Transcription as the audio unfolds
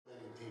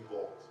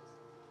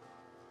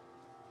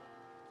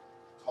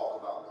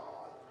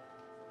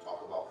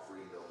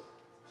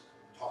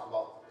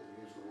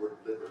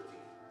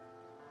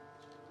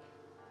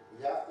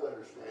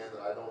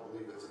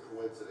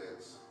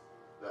coincidence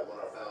that when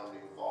our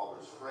founding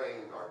fathers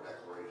framed our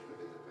Declaration of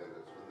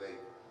Independence, when they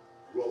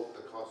wrote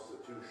the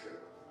Constitution,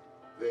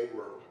 they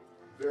were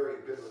very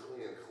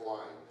biblically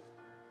inclined.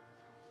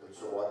 And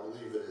so I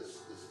believe it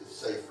is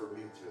safe for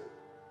me to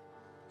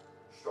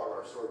start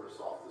our service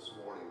off this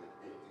morning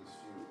with these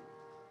few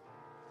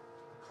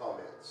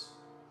comments.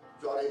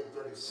 John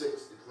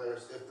 8:36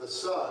 declares, if the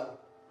Son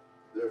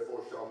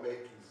therefore shall make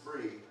you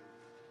free,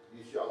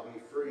 ye shall be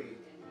free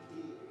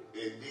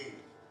indeed.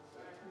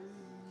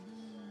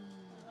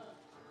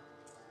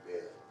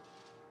 Man.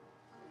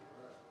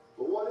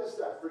 But what is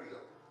that freedom?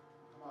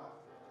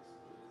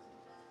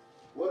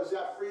 What is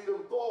that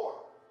freedom for?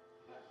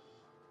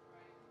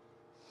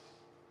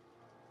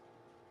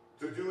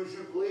 To do as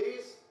you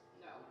please?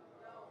 No.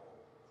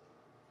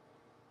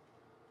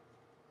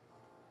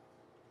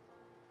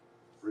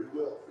 Free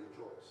will, free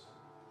choice.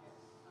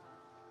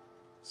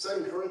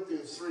 2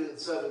 Corinthians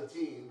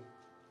 3:17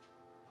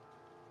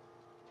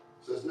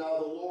 says, now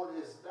the Lord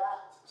is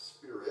that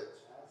Spirit,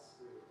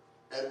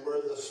 and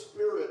where the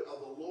Spirit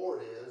of the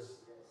Lord is,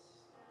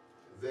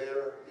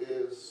 there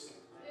is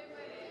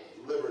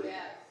liberty.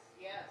 Yes,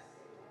 yes.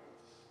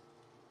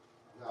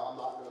 Now I'm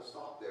not going to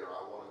stop there.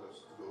 I wanted us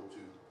to go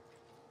to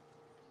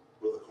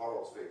Brother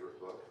Carl's favorite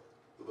book,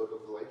 the book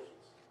of Galatians.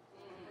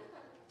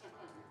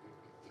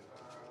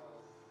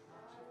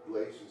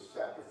 Galatians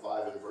chapter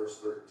 5 and verse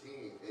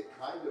 13. It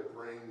kind of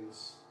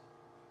brings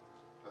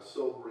a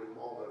sobering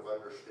moment of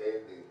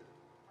understanding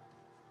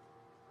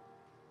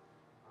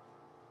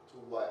to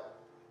what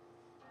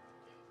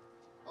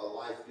a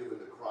life given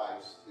to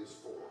Christ is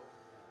for.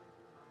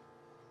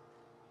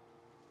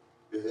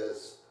 It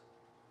has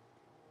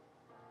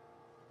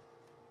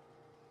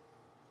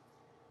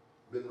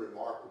been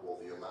remarkable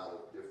the amount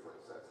of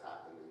difference that's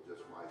happened in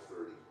just my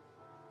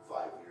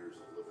 35 years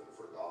of living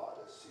for God.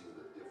 I've seen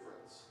the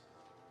difference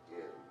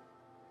in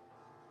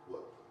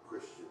what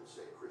Christians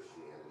say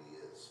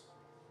Christianity is.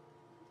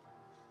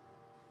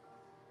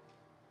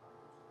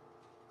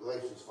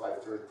 Galatians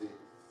 5:13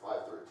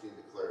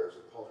 declares,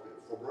 and Paul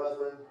speaking, for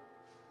brethren,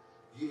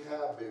 ye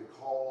have been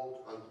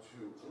called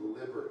unto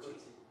liberty.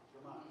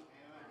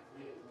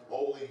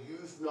 Only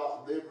use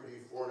not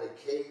liberty for an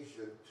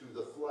occasion to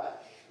the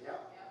flesh.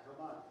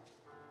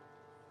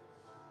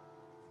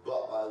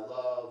 But by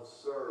love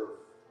serve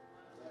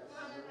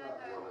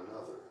one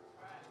another.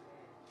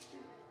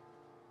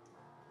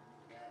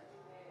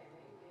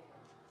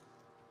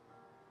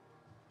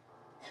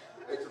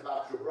 It's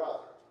about your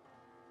brother.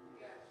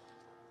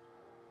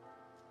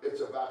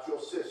 It's about your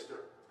sister.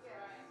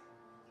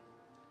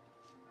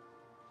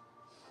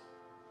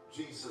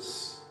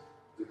 Jesus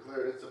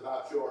declared it's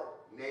about your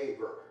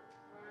neighbor.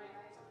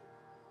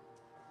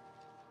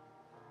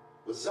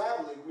 But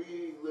sadly,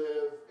 we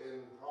live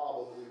in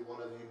probably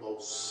one of the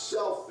most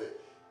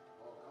selfish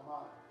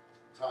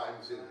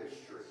times in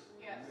history.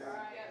 Yes.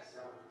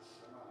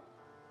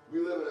 We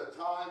live in a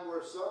time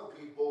where some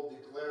people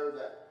declare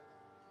that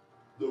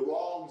the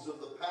wrongs of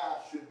the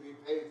past should be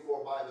paid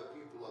for by the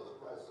people of the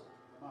present.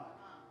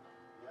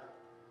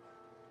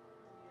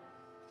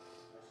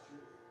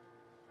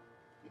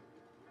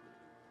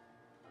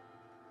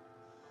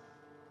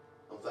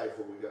 I'm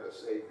thankful we got a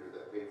Savior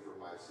that paid for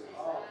my sins in the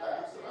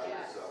past that I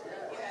was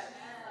suffering. Yes.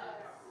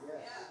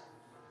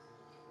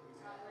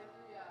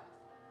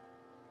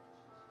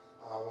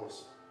 I want to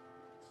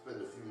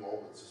spend a few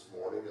moments this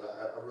morning, and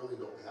I really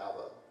don't have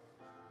a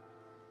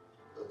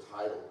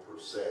title per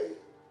se.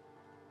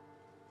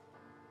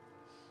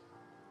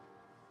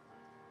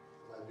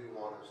 But I do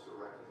want us to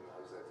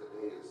recognize that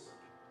today is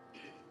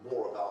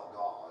more about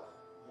God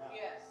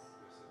Yes.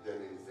 than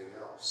anything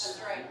else.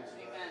 That's right.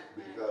 Amen.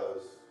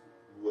 Because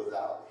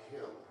without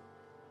Him,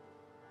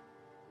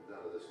 none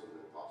of this would have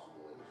been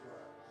possible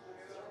anyway.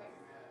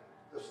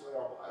 Let's lay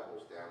our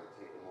Bibles down and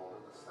take a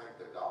moment. Let's thank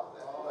the God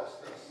that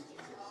blessed us.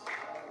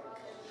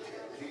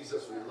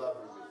 Jesus, we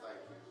love you. We thank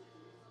you.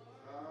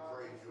 We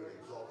praise you and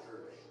exalt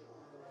your name.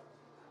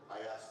 I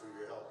ask for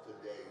your help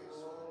today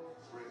as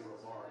bring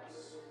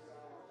remarks,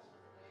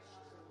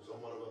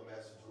 somewhat of a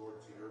message, Lord,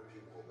 to your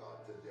people,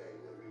 God, today,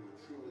 that we would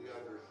truly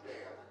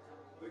understand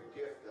the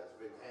gift that's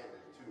been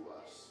handed to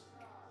us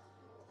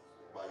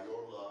by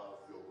your love,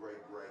 your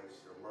great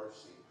grace, your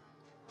mercy,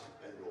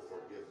 and your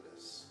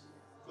forgiveness.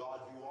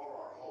 God, you are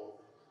our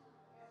hope.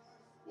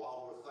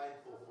 While we're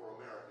thankful for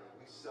America,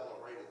 we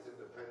celebrate its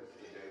independence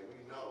today, we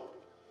know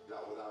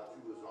that without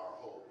you as our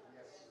hope,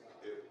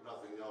 if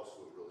nothing else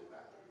would really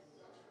matter.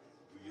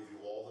 We give you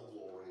all the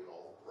glory and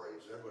all the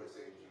praise. Everybody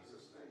say in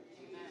Jesus' name.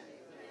 Amen.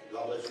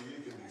 God bless you.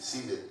 You can be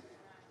seated.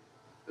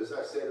 As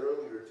I said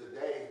earlier,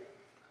 today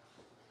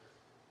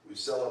we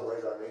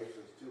celebrate our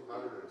nation's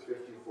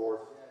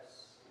 254th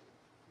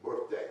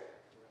birthday.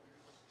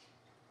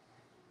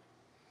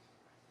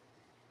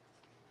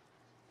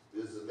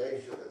 This is a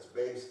nation that's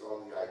based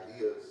on the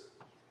ideas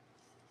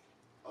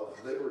of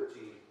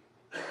liberty,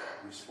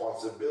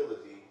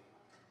 responsibility,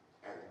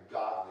 and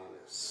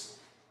godliness.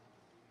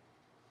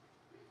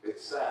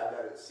 It's sad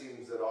that it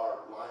seems that our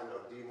line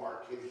of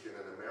demarcation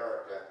in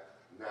America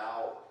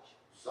now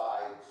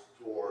sides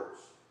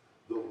towards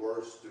the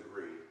worst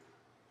degree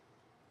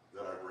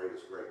than our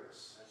greatest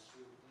greatness. That's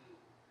true.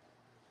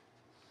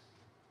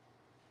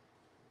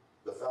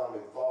 The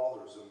founding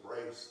fathers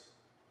embraced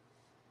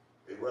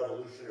a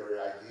revolutionary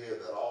idea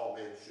that all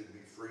men should be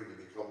free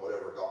to become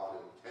whatever God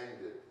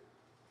intended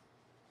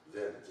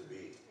them to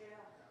be.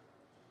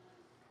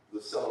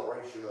 The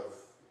celebration of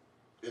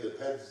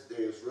Independence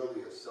Day is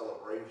really a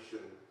celebration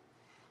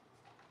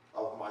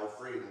of my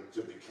freedom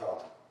to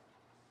become.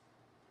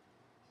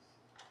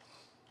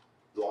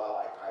 Though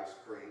I like ice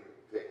cream,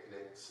 and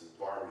picnics, and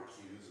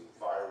barbecues, and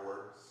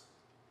fireworks,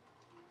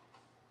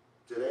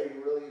 today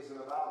really isn't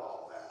about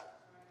all that.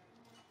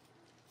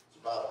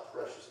 It's about a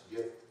precious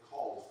gift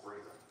called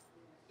freedom.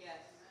 Yes.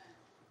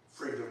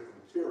 Freedom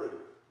from tyranny.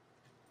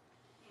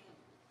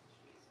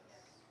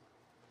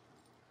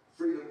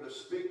 Freedom to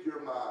speak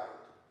your mind.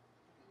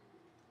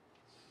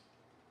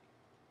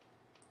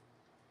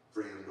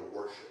 Freedom to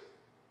worship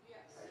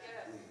Yes. as you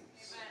Yes.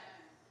 please. Amen.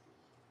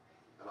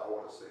 And I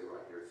want to say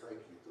right here,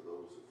 thank you to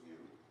those of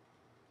you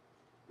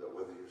that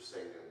whether you're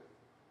singing,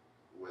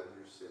 whether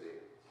you're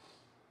sitting,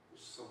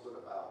 there's something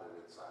about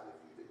it inside of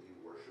you that you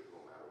worship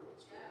no matter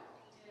what's going on.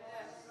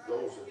 Yes.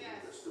 Those of you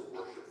that still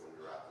worship when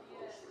you're at the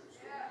grocery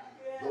store.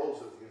 Those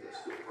of you that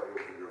still pray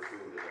over your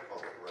food in a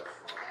public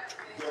restaurant.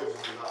 Those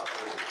of you not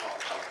praying about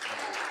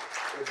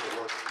in the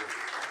workplace.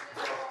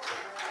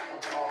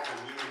 I'm talking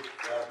to you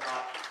that have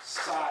not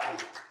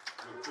sided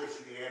with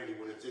Christianity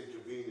when it's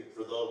inconvenient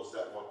for those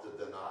that want to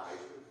deny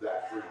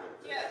that freedom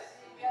today. Yes.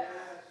 Yes.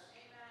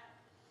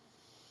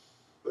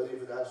 But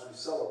even as we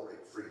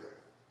celebrate freedom,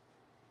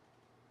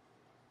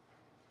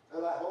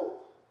 and I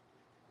hope,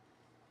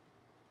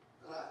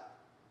 and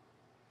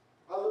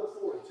I look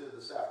forward to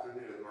this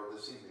afternoon, or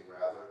this evening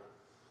rather,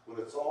 when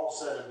it's all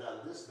said and done,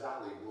 this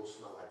valley will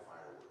smell like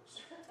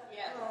fireworks.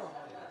 Yes.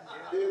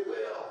 It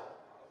will.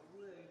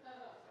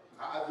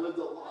 I've lived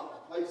a lot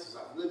of places.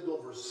 I've lived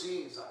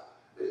overseas.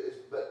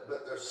 But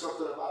there's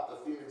something about the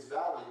Phoenix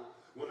Valley,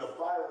 when the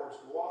fireworks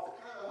go off, it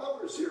kind of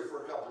hovers here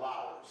for a couple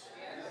hours.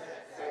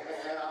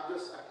 And I'm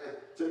just,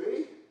 to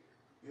me,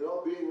 you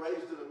know, being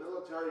raised in a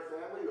military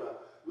family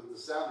with the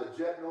sound of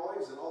jet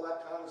noise and all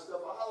that kind of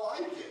stuff,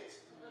 I like it.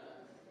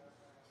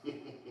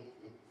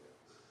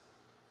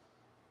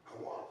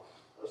 I want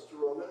us to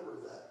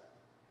remember that.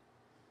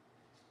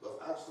 But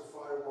as the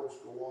fireworks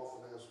go off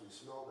and as we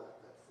smell that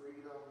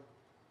freedom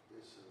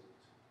isn't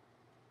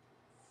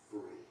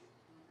free.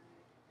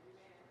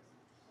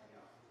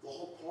 The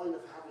whole point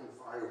of having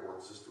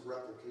fireworks is to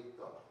replicate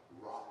the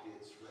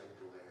rockets' red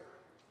glare,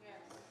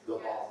 the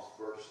bombs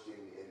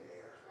bursting in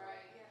air.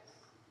 Right. Yes.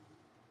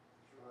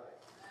 That's right.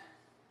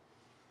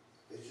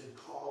 It should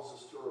cause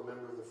us to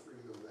remember the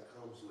freedom that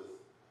comes with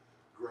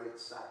great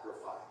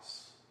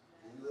sacrifice.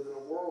 We live in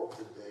a world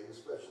today,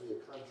 especially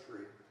a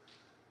country,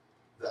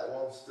 that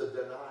wants to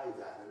deny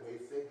that, and they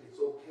think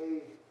it's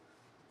okay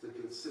to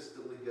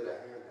consistently get a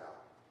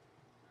handout,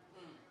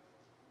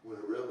 when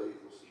it really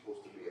was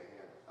supposed to be a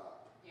hand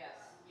up.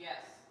 Yes.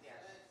 Yes.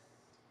 Yes.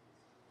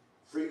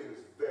 Freedom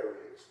is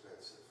very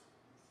expensive.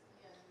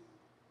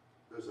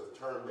 There's a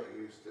term they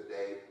use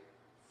today,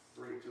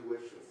 free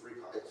tuition, free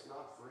college. It's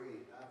not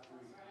free. Not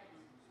free.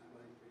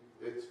 Somebody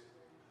paid for it. It's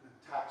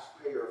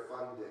taxpayer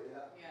funded.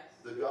 Yeah. Yes.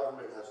 The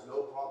government has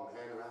no problem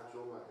handing out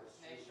your money.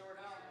 They sure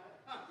don't.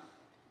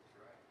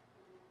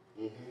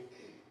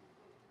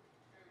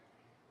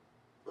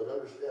 But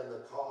understand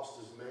the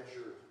cost is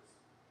measured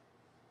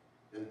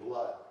in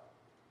blood,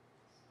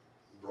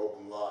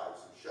 broken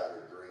lives, and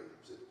shattered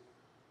dreams.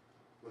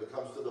 When it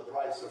comes to the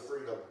price of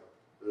freedom,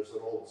 there's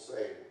an old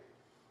saying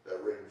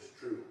that rings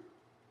true.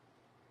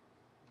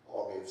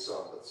 All gave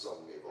some, but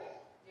some gave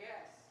all.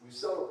 Yes. We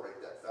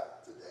celebrate that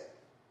fact today.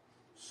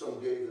 Some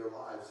gave their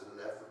lives in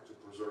an effort to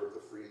preserve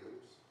the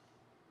freedoms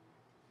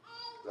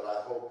that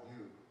I hope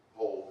you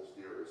hold as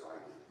dear as I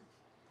do.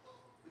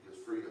 Because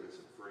freedom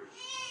isn't free.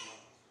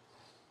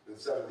 In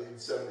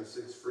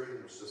 1776,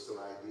 freedom was just an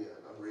idea,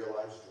 an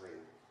unrealized dream.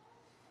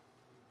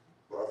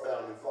 But our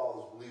founding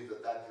fathers believed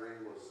that that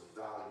dream was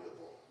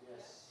valuable.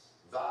 Yes.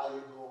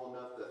 Valuable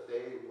enough that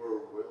they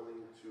were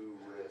willing to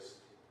risk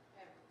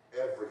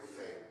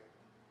everything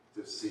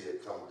to see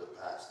it come to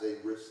pass. They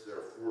risked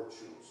their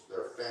fortunes,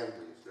 their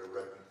families, their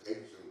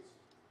reputations,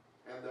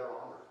 and their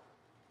honor.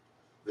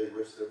 They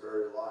risked their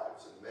very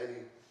lives, and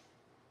many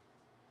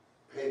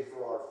paid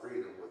for our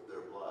freedom with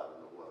their blood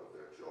and the blood of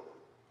their children.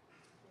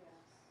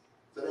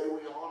 Today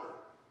we honor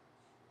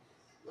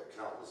the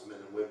countless men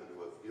and women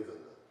who have given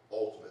the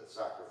ultimate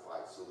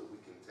sacrifice so that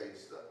we can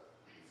taste the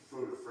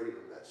fruit of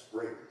freedom that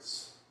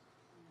springs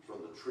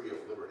from the tree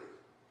of liberty.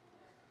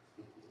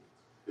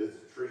 It's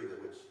a tree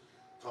that which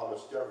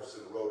Thomas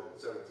Jefferson wrote in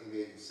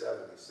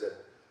 1787. He said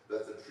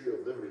that the tree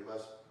of liberty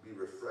must be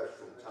refreshed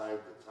from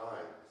time to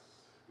time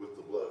with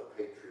the blood of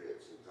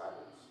patriots and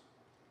tyrants.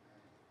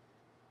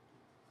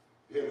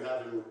 Him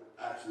having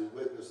actually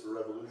witnessed the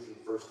revolution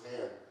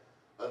firsthand,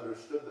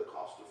 understood the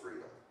cost of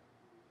freedom.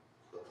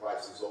 The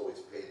price is always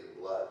paid in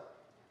blood.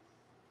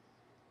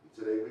 And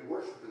today we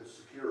worship in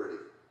security,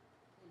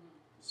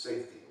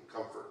 safety, and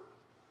comfort.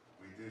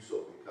 We do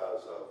so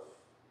because of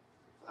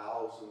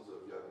thousands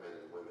of young men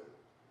and women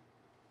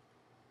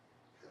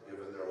have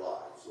given their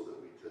lives so that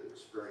we could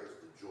experience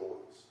the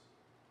joys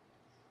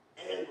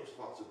and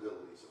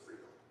responsibilities of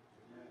freedom.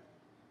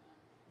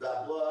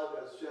 That blood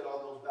that's shed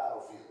on those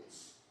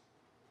battlefields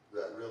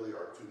that really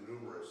are too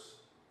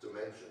numerous to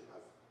mention.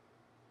 I've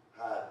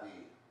had I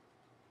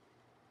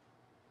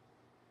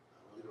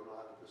really don't know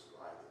how to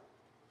describe it.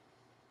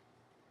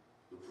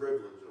 The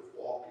privilege of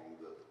walking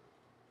the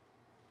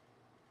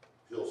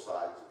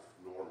hillsides of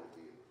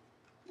Normandy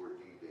where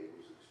D-Day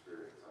was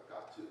experienced. I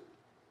got to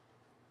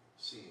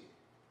see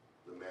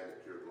the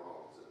manicured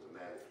lawns and the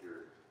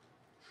manicured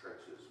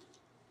trenches,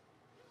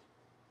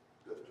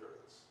 gun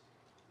turrets.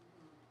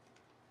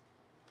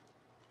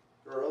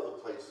 There are other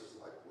places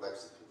like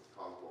Lexington,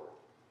 Concord,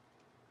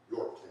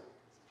 Yorktown.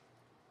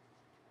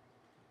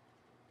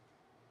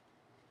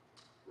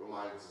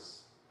 Reminds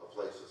us of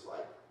places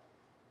like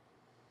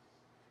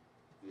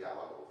the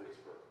Alamo,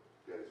 Vicksburg,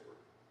 Gettysburg,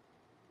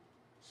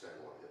 San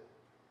Juan Hill.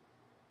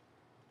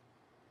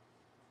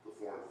 The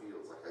foreign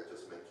fields, like I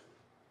just mentioned,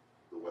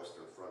 the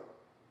Western Front,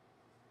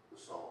 the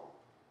Somme,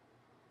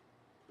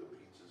 the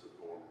beaches of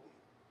Normandy,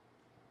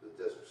 the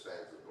desert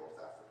sands of North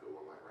Africa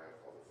where my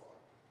grandfather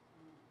fought,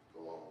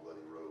 the long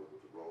bloody road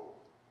to Rome.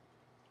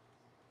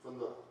 From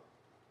the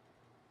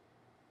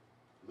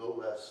no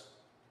less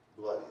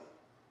bloody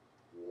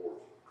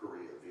wars,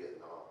 Korea,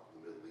 Vietnam,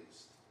 the Middle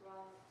East.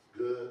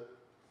 Good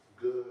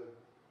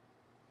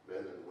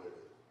men and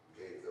women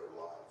gave their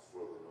lives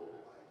for the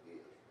noble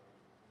idea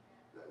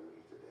that we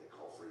today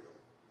call freedom.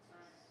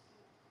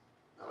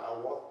 And I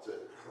want to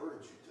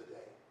encourage you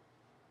today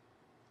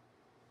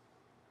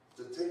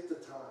to take the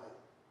time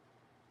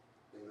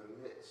in the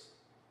midst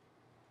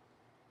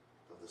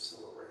of the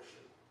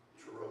celebration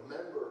to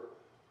remember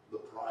the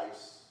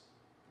price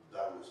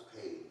that was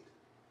paid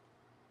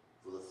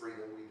for the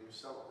freedom we do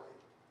celebrate.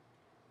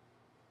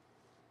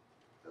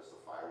 As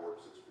the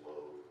fireworks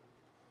explode,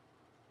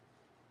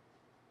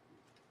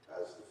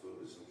 as the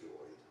food is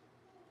enjoyed,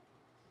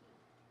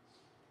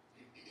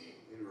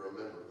 you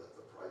remember that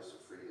the price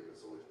of freedom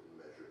has always been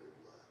measured in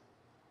blood.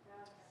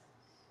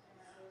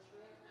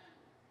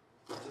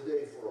 But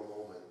today, for a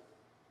moment,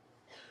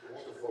 I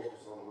want to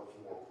focus on a much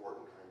more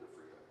important kind of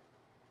freedom.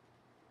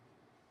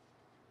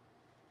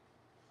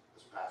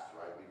 As pastor,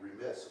 I'd be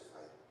remiss if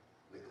I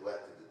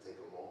neglected to take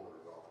a moment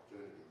or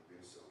opportunity to do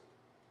so.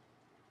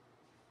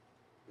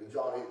 In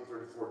John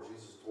 8:34,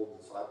 Jesus told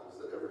the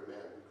disciples that every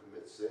man who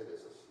commits sin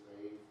is a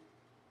slave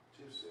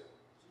to sin.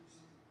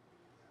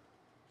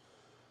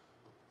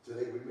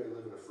 Today we may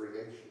live in a free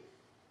nation.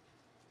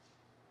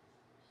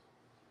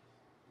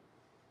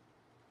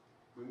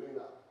 We may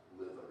not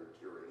live under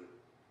tyranny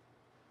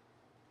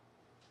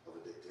of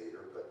a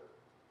dictator, but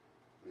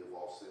we have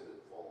all sinned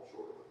and fallen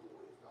short of the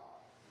glory of God.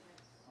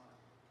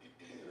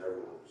 And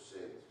everyone who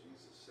sins,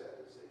 Jesus said,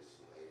 is a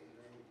slave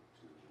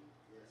to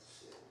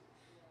sin.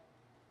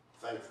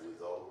 Thankfully,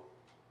 though,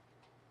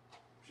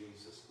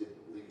 Jesus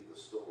didn't leave the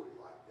story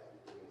like that.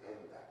 It didn't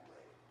end that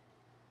way.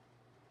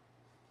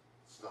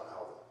 It's not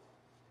how the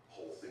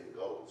whole thing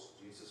goes.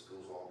 Jesus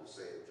goes on to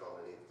say in John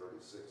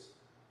 8:36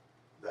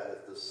 that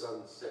if the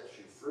Son sets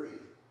you free,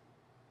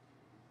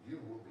 you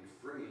will be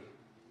free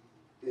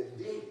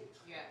indeed.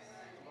 Yes.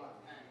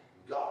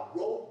 God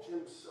robed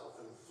himself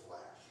in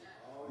flesh,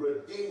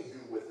 redeemed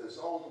you with his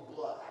own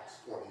blood. Acts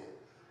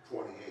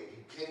 20:28.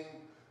 He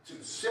came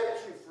to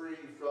set you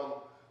free from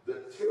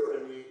the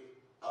tyranny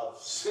of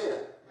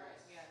sin.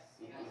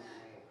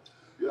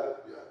 Yeah.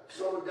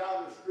 Someone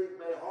down the street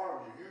may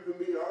harm you. You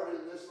can be hurt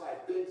in this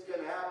life. Things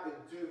can happen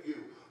to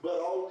you. But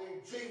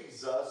only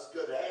Jesus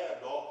could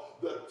handle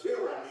the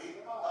tyranny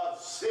of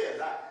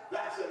sin.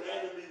 That's an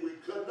enemy we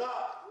could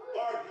not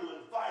argue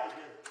and fight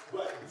against.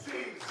 But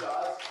Jesus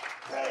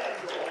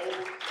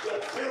handled the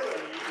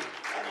tyranny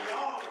and the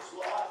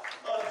onslaught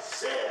of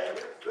sin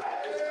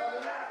that is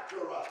coming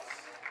after us.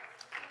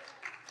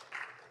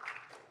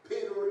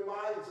 Peter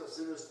reminds us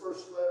in his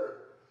first letter,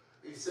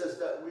 he says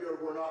that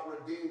we're not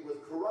redeemed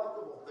with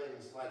corruptible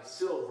things like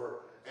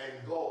silver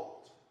and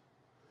gold.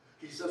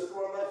 He says,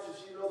 for unless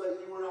you know that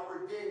you were not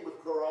redeemed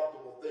with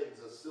corruptible things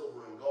as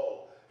silver and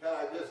gold. Can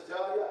I just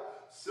tell you,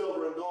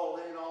 silver and gold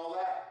ain't all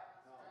that.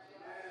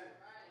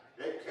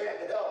 It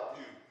can't help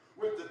you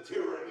with the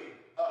tyranny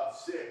of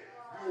sin.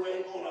 You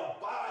ain't going to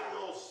buy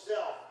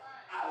yourself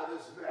out of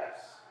this mess.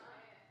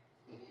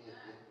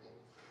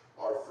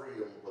 Our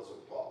freedom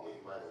wasn't bought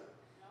with money.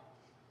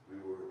 We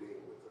were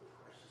redeemed with the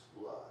precious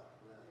blood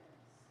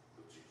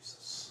of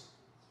Jesus.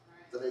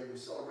 Today we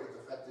celebrate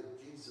the fact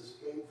that Jesus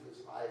gave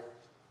his life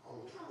on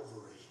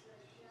Calvary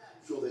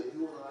so that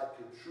you and I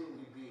could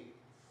truly be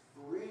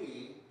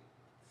free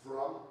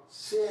from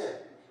sin,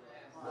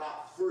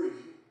 not free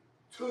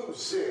to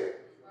sin.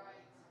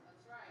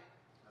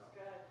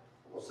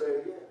 I'm going to say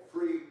it again.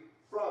 Free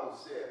from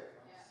sin,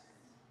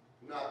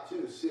 not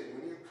to sin.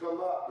 When you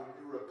come up and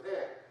you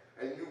repent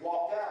and you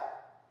walk out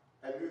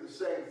and do the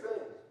same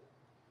thing,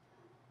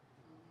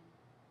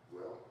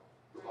 well,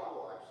 the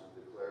Bible actually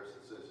declares,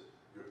 it says,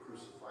 you're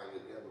crucifying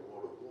again the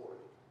Lord of glory.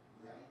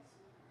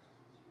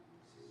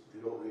 If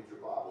you don't read your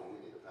Bible,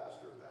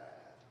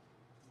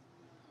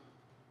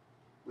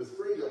 With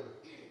freedom,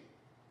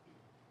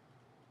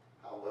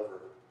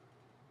 however,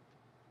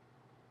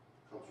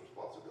 comes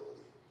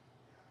responsibility.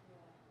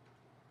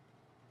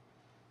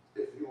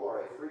 If you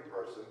are a free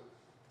person,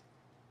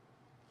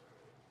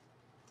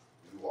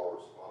 you are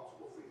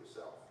responsible for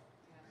yourself.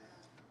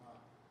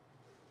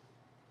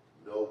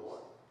 No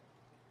one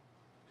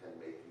can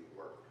make you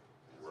work.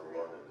 And we're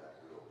learning that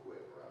real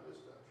quick around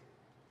this country.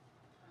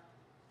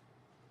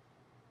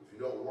 If you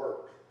don't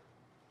work,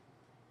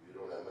 you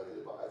don't have money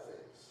to buy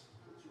things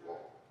that you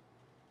want.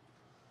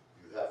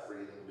 You have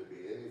freedom to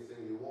be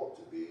anything you want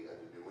to be and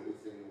to do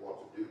anything you want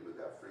to do, but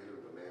that freedom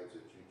demands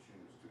that you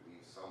choose to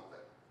be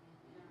something.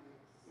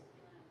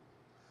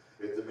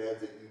 It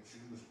demands that you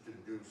choose to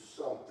do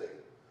something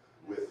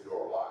with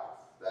your life.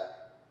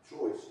 That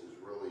choice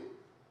is really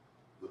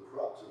the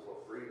crux of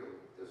what freedom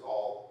is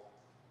all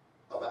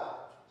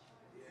about.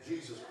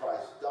 Jesus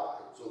Christ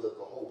died so that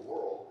the whole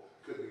world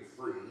could be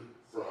free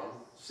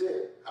from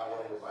sin.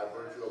 However, by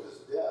virtue of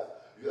his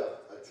death, you have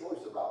a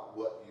choice about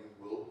what you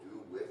will do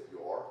with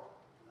your life.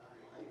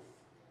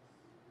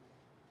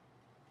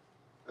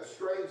 As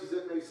strange as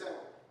it may sound,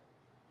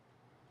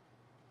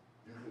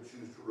 you can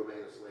choose to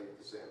remain a slave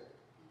to sin.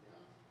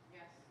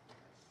 Yes.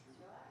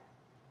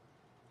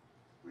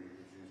 Or you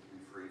can choose to be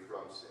free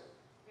from sin.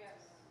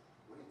 Yes.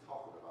 What are you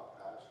talking about,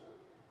 Pastor?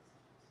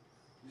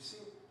 You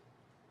see,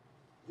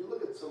 you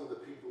look at some of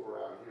the people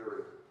around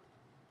here and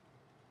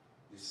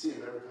you see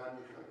them every time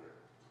you come here.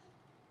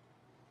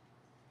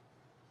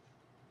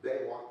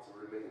 They want to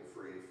remain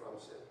free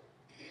from sin.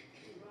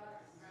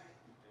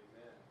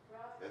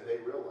 And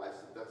they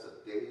realize that that's a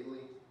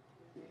daily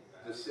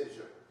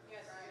decision.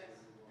 Yes.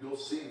 You'll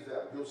see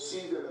them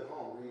at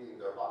home reading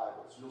their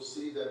Bibles. You'll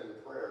see them in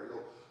prayer.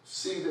 You'll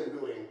see them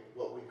doing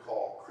what we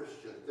call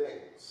Christian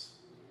things.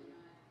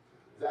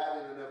 That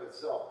in and of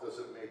itself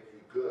doesn't make you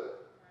good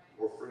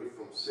or free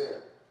from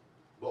sin.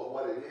 But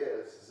what it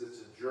is it's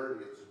a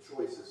journey, it's a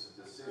choice, it's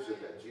a decision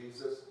that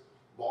Jesus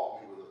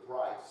bought me with a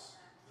price.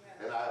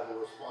 And I have a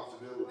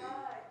responsibility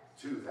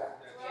to that.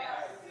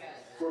 Yes. Yes.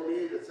 For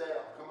me to say,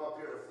 I'll come up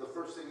here, if the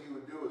first thing you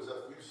would do is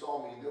if you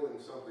saw me doing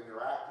something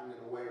or acting in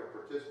a way or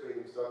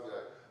participating in something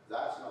like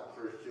that's not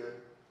Christian,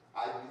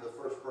 I'd be the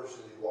first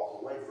person you'd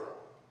walk away from.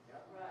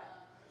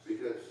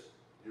 Because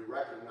you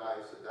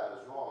recognize that that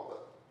is wrong,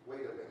 but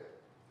wait a minute.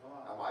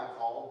 Am I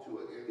called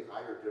to any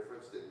higher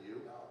difference than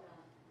you?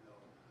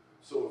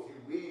 So if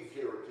you leave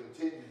here and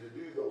continue to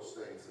do those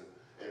things and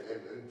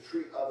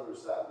treat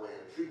others that way,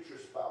 and treat your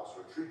spouse,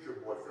 or treat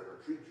your boyfriend, or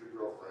treat your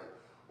girlfriend,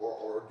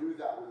 or do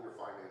that with your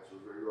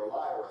finances, or you're a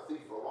liar, or a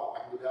thief, or a robber, I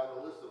can go down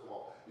the list of them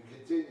all. You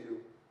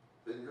continue,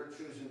 then you're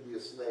choosing to be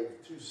a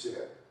slave to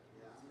sin.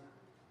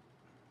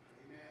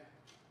 Amen.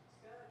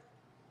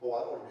 Oh, I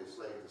don't want to be a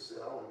slave to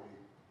sin. I want to be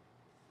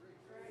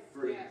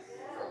free Yes.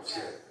 from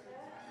sin.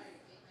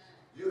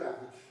 You have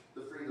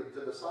the freedom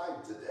to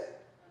decide today.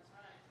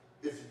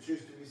 If you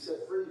choose to be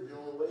set free, the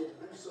only way to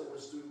do so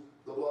is through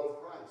the blood of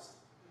Christ.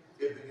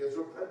 It begins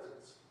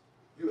repentance.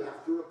 You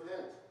have to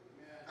repent.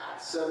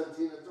 Acts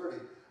 17 and 30.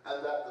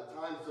 And at the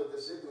times of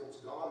this ignorance,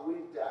 God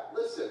winked at.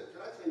 Listen,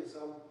 can I tell you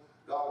something?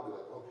 God will be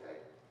like,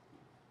 okay.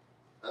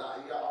 And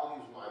I'll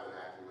use my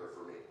vernacular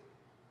for me.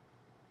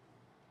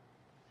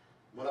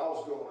 When I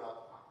was growing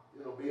up,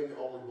 being the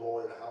only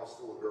boy in a house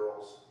full of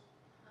girls,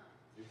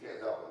 you can't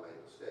help but make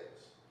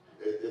mistakes.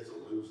 It's a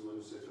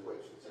lose-lose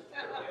situation. Yes,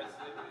 it is.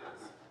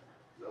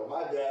 So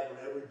my dad,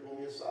 whenever he pulled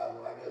me aside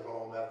when I get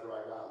home after I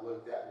got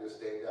looked at and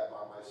disdained at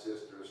by my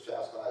sisters,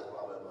 chastised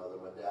by my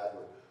mother, my dad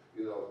would,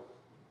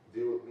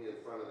 deal with me in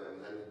front of them,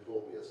 and then he'd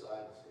pull me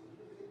aside and say,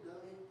 "You big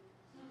dummy."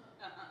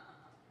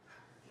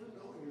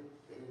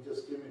 And he'd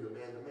just give me the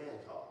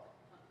man-to-man talk.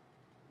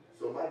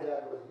 So my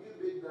dad was, "You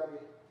big dummy."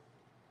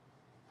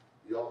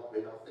 Y'all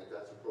may not think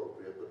that's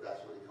appropriate, but that's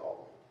what he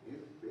called me.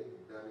 "You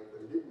big dummy."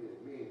 But he didn't mean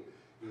it mean.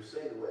 He was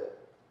saying to it,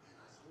 "Man,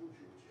 I told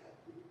you what you had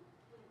to do.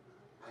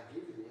 I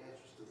give you the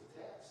answers to the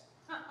test."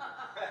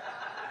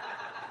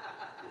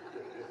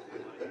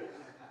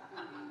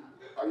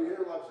 Are you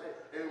hearing what I'm saying?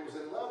 And it was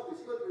in love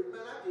because, look,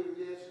 man, I gave you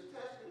the answer to the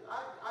test.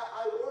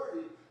 I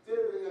already did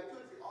everything I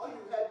could for you. All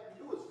you had to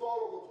do was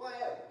follow the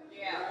plan.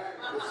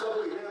 Yeah. If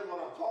somebody hearing what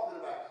I'm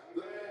talking about,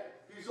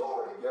 he's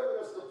already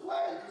given us the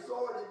plan. He's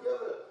already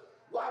given it.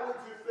 Why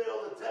would you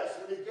fail the test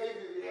when he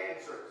gave you the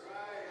answers?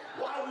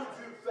 Why would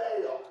you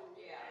fail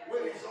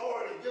when he's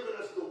already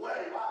given us the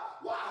way?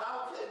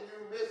 How can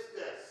you miss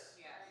this?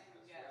 Yes.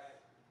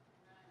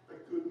 I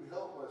couldn't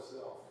help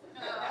myself.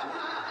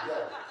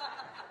 Yeah.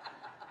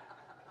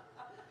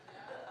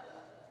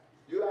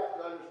 You have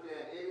to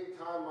understand,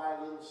 anytime my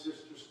little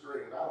sister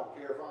screamed, I don't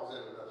care if I was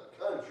in another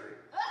country,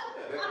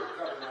 they were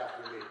coming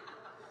after me.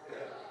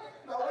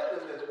 Now, wait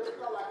a minute. It's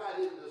not like I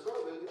didn't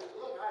deserve it.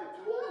 Look, I had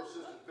two older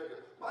sisters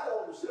picking. My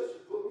older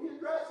sisters put me in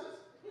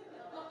dresses.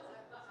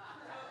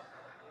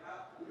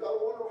 You got to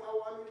wonder how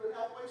I'm even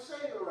halfway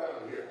sane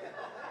around here.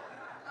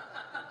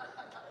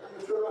 You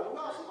turn around, who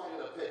else am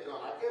I going to pick on?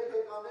 I can't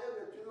pick on them.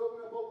 They're two of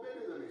them are both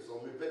bigger than me, so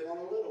let me pick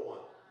on a little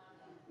one.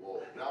 Well,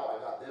 now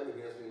I got them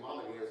against me,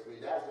 mom against me,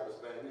 dad's got to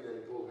spank me,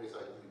 then he pulls me and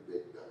says, "You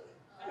big dummy."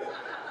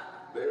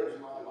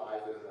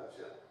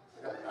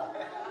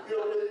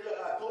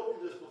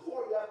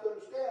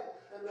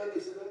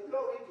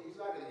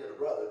 not going to get a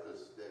brother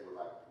because they were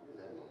like, we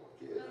didn't have no more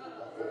kids. We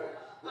got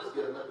 4. Let's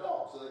get him a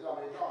dog. So they got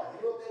me a dog.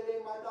 You know what they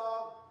named my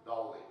dog?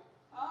 Dolly.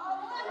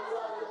 Are you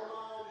out of your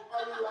mind?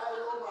 Are you out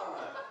of your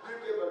mind? You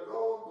give a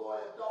grown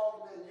boy a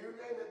dog and then you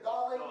name it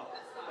Dolly?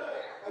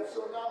 And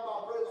so now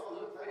my brother's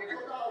looking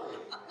for Dolly.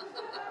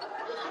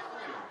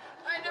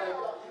 I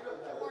know. You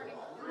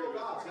know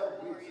God's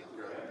helped me,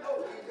 sister. You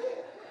know he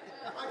did.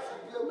 I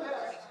should be a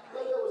mess.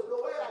 But there was no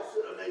way I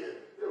should have made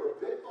it. There were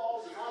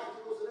pitfalls and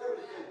obstacles and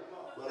everything.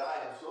 But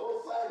I am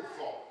so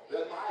thankful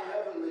that my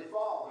Heavenly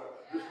Father,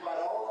 despite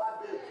all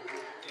I've been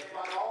through,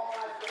 despite all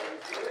I've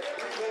faced, He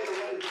made a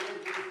way to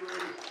keep me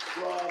free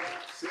from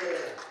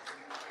sin.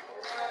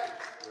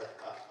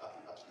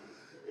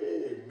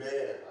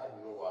 Amen. I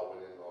don't know why I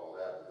went into all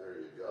that, but there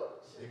you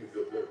go. You can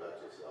feel good about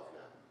yourself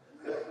now.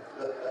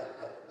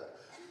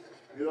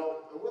 You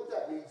know, and what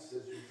that means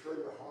is you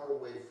turn your heart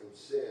away from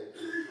sin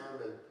and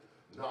determine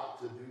not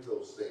to do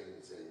those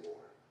things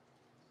anymore.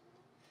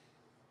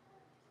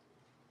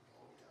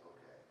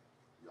 Okay.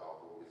 Y'all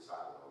go get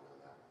silent on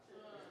that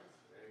one.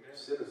 Amen.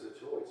 Sin is a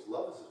choice.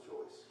 Love is a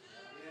choice.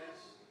 Yes.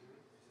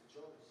 It's a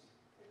choice.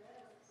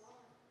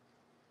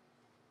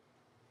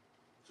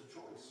 It's a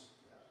choice.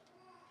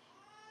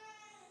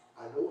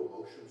 I know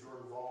emotions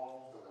are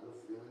involved, and I know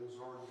feelings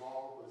are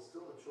involved, but it's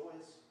still a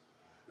choice.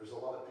 There's a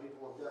lot of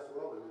people on death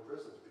row and in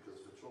prisons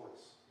because of a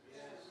choice.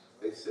 Yes.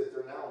 They sit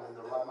there now and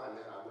they're like, man,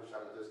 I wish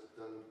I'd have just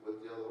done it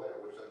the other way.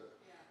 I wish I'd.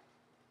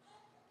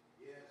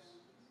 Yes.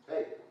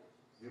 Hey,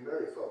 you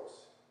married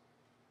folks,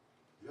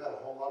 you had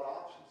a whole lot of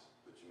options,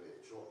 but you made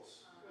a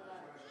choice.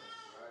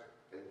 Right.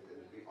 And to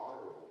be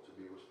honorable, to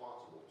be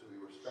responsible, to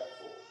be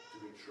respectful, to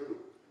be true.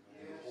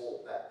 Yes. You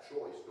hold that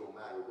choice no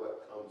matter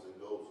what comes and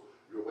goes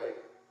your way.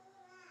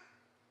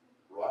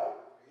 Right?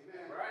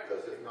 Amen. Right.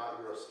 Because if not,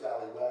 you're a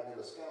scallywag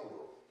and a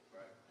scoundrel.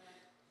 Right.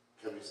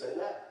 Can we say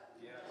that?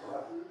 Yeah. All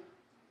right.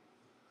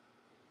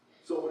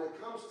 So when it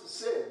comes to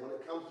sin, when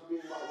it comes to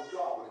being right with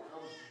God, when it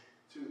comes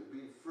to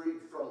be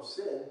freed from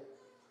sin,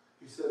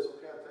 he says,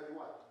 okay, I'll tell you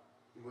what.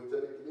 He went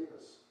to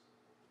Nicodemus.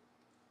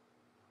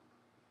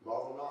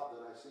 Marvel not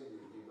that I say to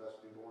you, you must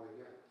be born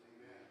again.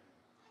 Amen.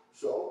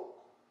 So,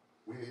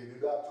 we need to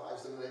be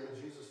baptized in the name of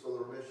Jesus for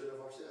the remission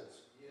of our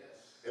sins.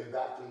 Yes. In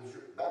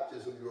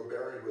baptism, you are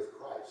buried with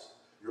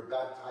Christ. You're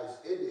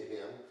baptized into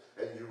him,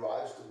 and you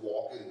rise to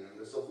walk in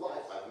newness of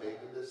life. I've made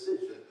the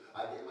decision.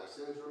 I get my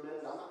sins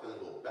remitted. I'm not going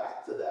to go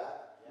back to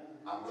that.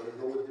 I'm going to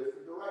go a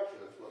different direction.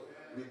 That's what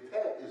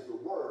repent is the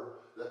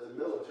word that the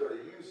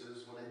military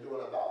uses when they're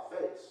doing about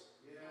face.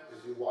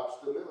 If you watch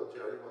the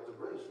military, what the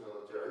British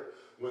military,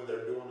 when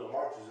they're doing the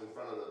marches in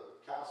front of the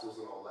castles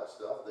and all that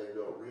stuff, they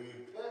go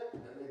repent,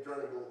 and they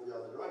turn and go the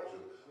other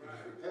direction.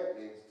 Because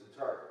repent means to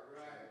turn.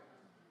 Right.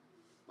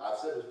 I've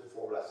said this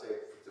before, but I say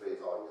it for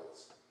today's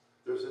audience.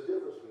 There's a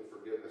difference between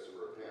forgiveness and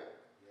repent.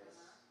 Yes.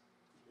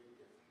 Big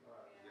difference.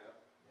 Right.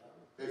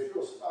 Yeah. If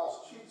your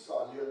spouse cheats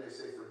on you and they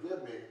say,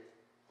 forgive me,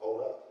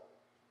 hold up.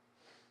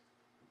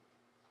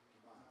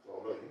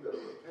 Well, no, you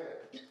better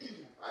repent.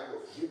 I ain't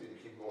going to forgive you to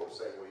keep going the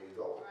same way you're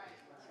going. Right.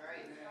 That's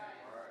right.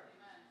 Right.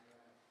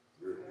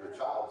 Your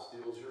child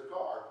steals your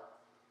car.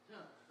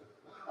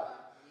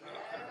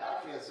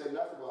 I can't say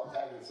nothing about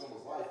tagging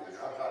someone's life in here.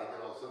 I'm trying to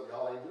get on something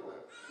y'all ain't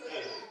doing.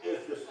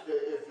 If your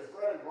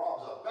friend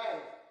robs a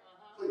bank,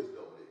 please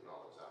nobody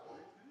acknowledge that one.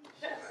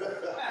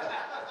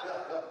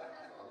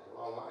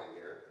 Wrong line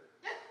here.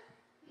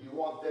 You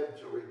want them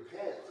to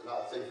repent,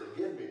 not say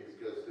forgive me,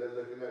 because they're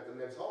looking at the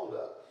next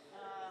holdup.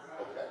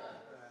 Okay.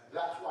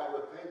 That's why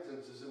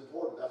repentance is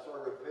important. That's why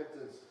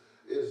repentance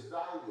is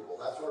valuable.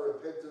 That's why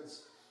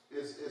repentance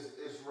is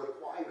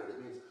required. It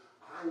means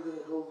I'm going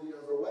to go the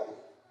other way.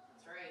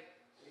 That's right.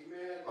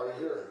 Amen. Are you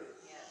hearing me?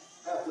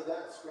 Yes. After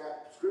that,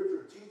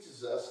 Scripture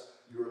teaches us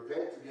you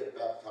repent to get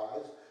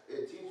baptized.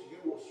 It teaches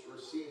you will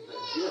receive the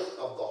gift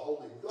of the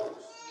Holy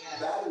Ghost. Yes.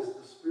 That is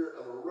the spirit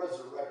of a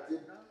resurrected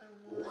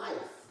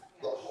life.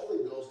 The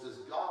Holy Ghost is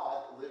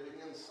God living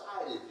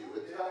inside of you.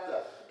 It's not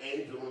the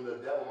angel and the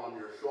devil on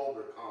your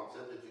shoulder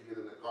concept that you get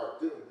in the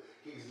cartoon.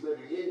 He's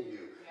living in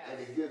you. Yes. And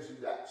he gives you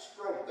that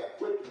strength, that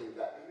quickening,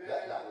 that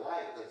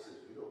light that says,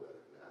 you know better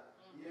than that.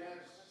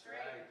 Yes. That's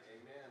right.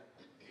 Amen.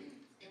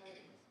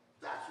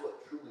 That's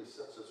what truly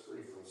sets us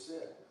free from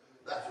sin.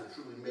 That's what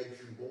truly makes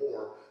you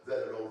more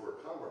than an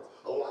overcomer.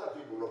 A lot of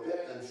people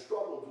repent and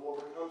struggle to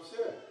overcome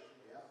sin.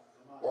 Yeah.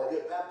 Come on. Or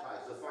get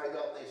baptized to find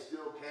out they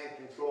still can't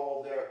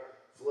control their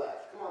flesh.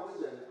 Come on,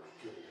 listen, I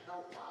couldn't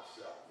help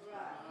myself.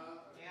 Yeah.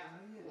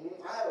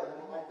 I had a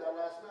moment like that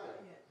last night.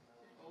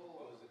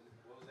 What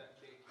was that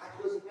cake? I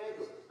couldn't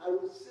handle it. I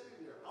was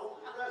sitting there. I was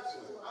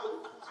wrestling. I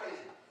was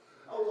fighting.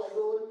 I was like,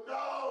 going,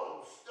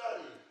 no,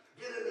 study.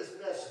 Get in this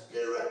mess,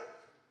 Garrett.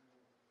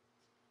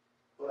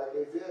 But I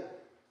gave in.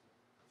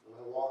 And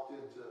I walked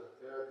into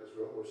Erica's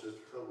room where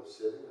Sister Phil was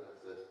sitting, and I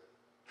said,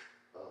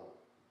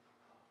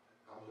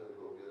 I'm going to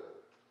go get a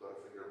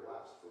Butterfinger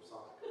Blast from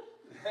Sonic.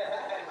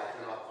 I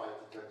cannot fight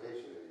the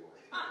temptation anymore.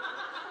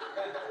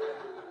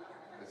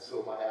 And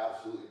so my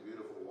absolutely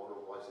beautiful,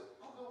 wonderful wife said,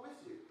 I'll go with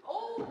you.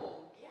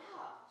 Oh, yeah.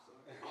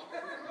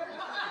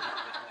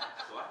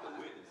 So I can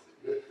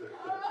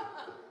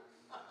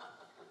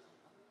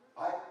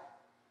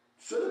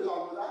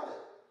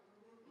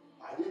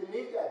I didn't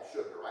need that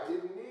sugar. I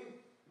didn't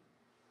need.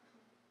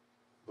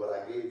 But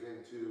I gave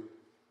in to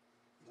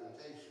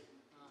temptation.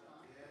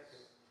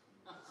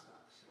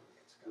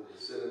 The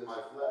sin in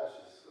my flesh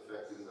is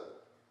affecting the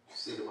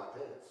seat of my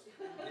pants.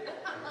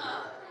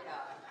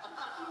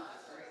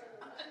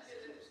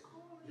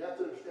 You have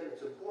to understand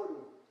it's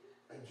important.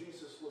 And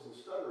Jesus wasn't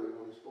stuttering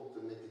when he spoke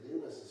to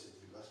Nicodemus and said,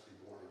 you must be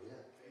born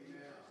again.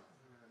 Amen.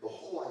 The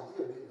whole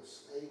idea of being a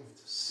slave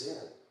to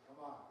sin,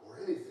 or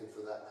anything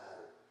for that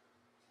matter,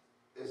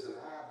 is an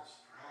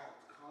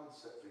abstract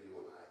concept for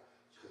you and I,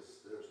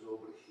 because there's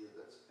nobody here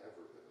that's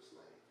ever been a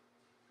slave.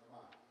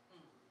 Come on.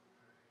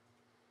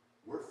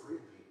 We're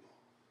free people.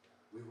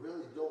 We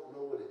really don't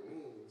know what it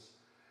means,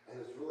 and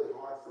it's really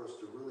hard for us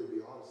to really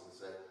be honest and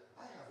say,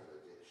 I have an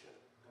addiction.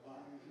 Come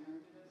on.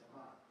 Come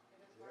on.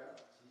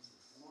 Yeah.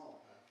 Jesus. Come on.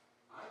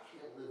 I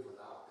can't live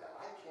without that.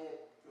 I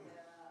can't.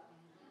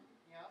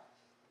 Yep.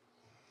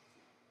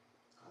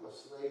 I'm a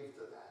slave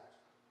to that.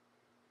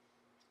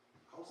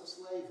 I was a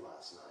slave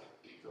last night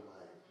to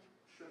my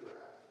sugar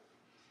habit.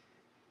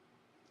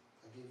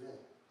 I gave in.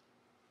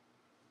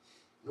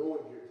 No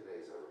one here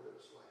today has ever been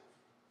a slave.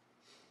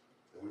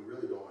 And we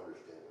really don't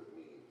understand what it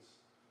means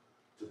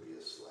to be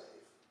a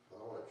slave.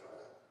 But I want to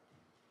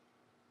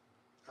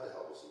try to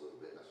help us a little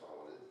bit. And that's why I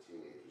wanted the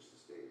teenagers to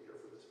stay here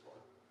for this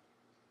part.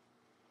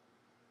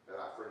 And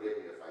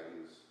forgive me if I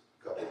use a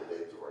couple of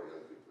names of our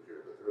young people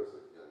here, but there was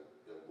a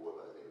young boy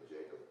by the name of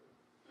Jacob.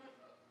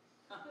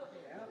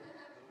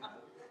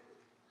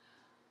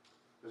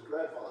 His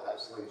grandfather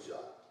had a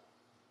slingshot.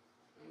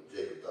 And when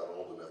Jacob got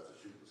old enough to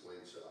shoot the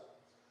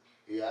slingshot,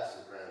 he asked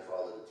his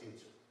grandfather to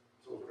teach him.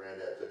 So his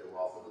granddad took him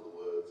off into the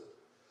woods,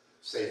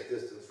 safe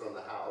distance from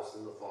the house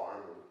and the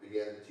farm, and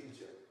began to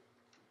teach him.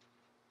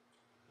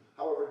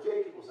 However,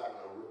 Jacob was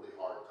having a really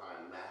hard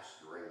time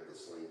mastering the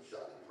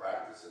slingshot. He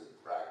practiced,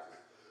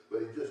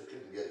 but he just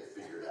couldn't get it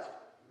figured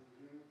out.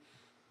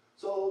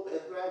 So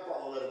his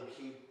grandfather let him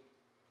keep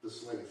the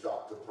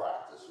slingshot to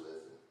practice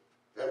with. And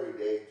every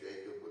day,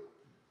 Jacob would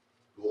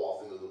go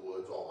off into the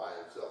woods all by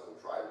himself and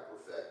try to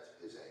perfect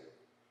his aim.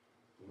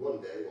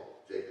 One day,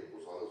 while Jacob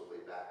was on his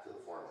way back to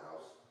the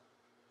farmhouse,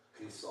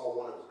 he saw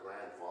one of his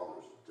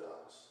grandfather's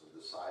ducks and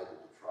decided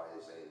to try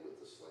his aim with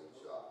the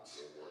slingshot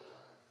one more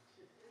time.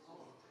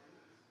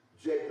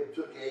 Jacob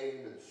took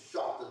aim and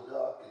shot the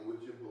duck, and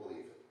would you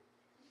believe it?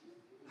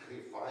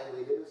 He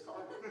finally hit his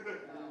target.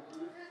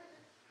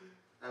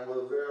 And with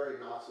a very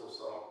not so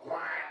subtle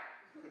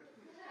whack,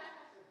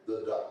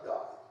 the duck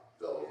died,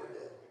 fell over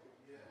dead.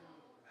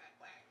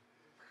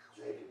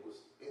 Jacob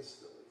was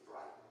instantly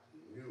frightened.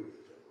 He knew he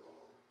had been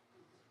wrong.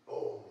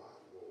 Oh my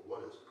Lord,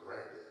 what is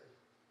Granddad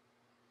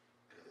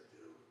going to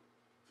do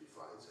if he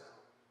finds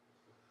out?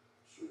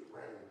 So he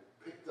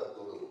picked up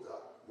the little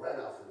duck, ran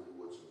out into the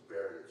woods and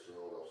buried it so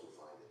no one else would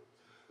find it.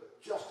 But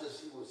just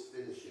as he was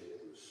finishing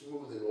it, he was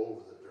smoothing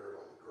over the dirt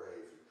on the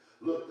grave.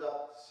 He looked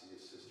up to see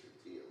his sister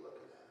Tia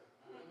looking at him.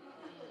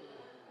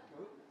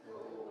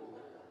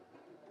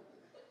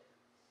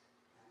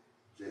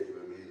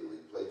 Jacob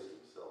immediately placed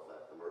himself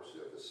at the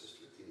mercy of his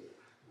sister Tia,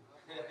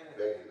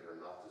 begging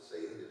her not to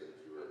say anything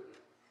to her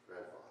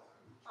grandfather.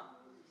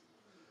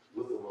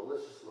 With a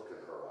malicious look in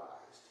her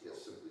eyes, Tia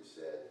simply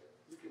said,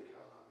 "You can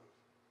count on me."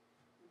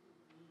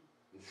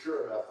 And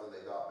sure enough, when they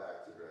got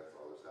back to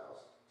grandfather's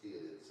house, Tia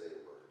didn't say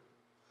a word.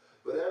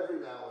 But every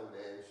now and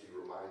then, she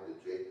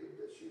reminded Jacob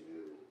that she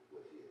knew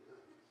what he had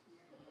done.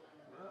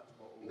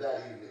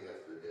 That evening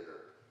after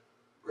dinner,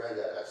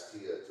 Granddad asked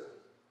Tia to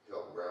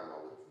help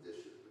Grandma with the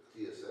dishes. But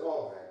Tia said,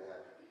 "Oh,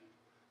 Granddad,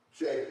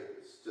 Jacob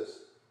is just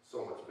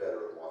so much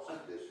better at washing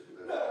dishes.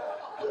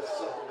 There's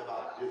something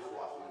about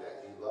dishwashing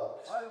that he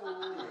loves.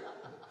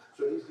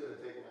 So he's going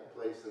to take my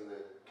place in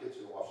the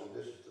kitchen washing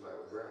dishes tonight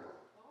with Grandma."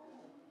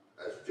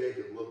 As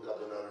Jacob looked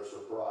up in utter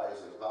surprise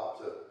and about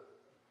to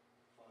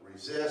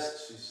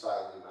resist, she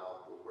silently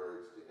mouthed the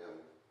words to him.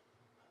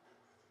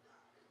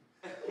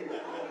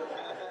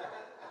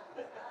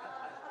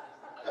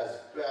 As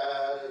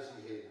bad as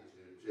he hated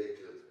to,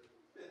 Jacob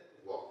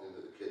walked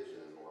into the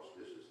kitchen and washed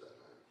dishes that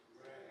night.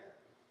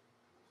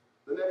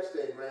 The next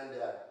day,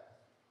 Granddad,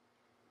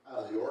 out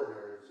of the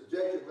ordinary, said,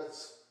 "Jacob,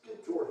 let's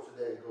get to work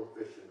today and go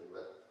fishing and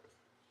let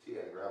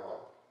Tia and Grandma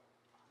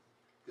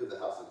give the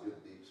house a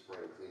good deep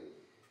spring cleaning."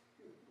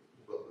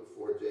 But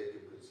before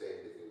Jacob could say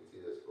anything,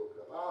 Tia spoke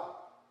up.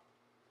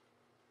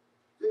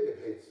 Jacob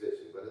hates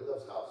fishing, but he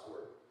loves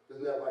housework.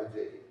 Isn't that right,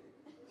 Jacob?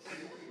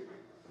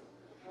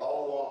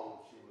 All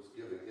along, she was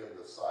giving him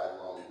the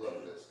sidelong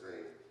look that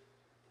screamed.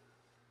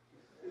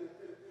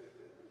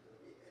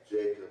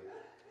 Jacob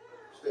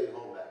stayed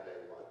home that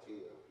day while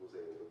Tia was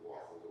able to go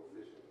off and go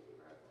fishing with her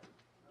grandpa.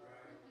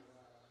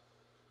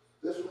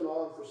 This went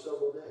on for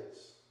several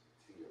days.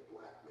 Tia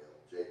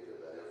blackmailed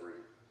Jacob at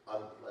every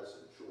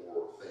unpleasant chore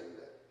or thing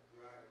that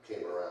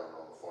came around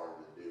on the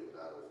farm to do. And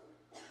out of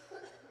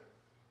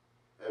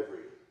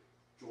every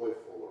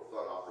joyful or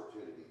fun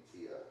opportunity,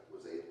 Tia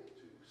was able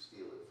to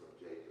steal it from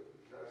Jacob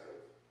because of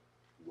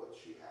what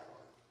she had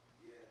on.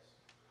 Yes.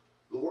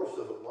 The worst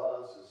of it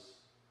was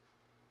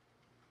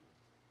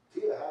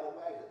Tia had a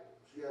wagon.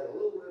 She had a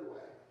little red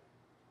wagon.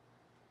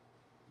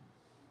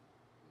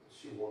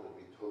 wanted to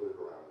be toted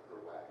around in her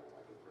wagon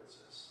like a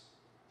princess.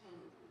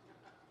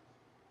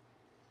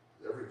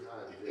 Every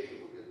time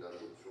Jacob would get done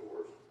with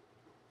chores,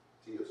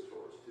 Tia's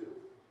chores too,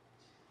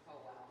 Oh,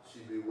 wow.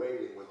 she'd be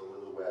waiting with a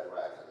little red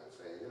wagon and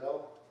saying, you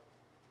know,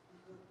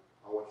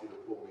 I want you to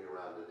pull me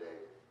around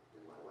today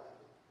in my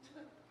wagon.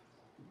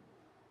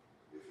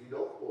 If you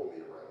don't pull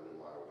me around in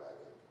my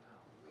wagon,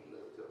 I'm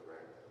going to tell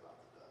Granddad about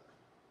the duck.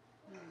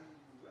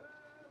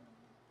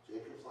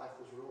 Jacob's life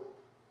was ruined.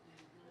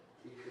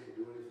 He couldn't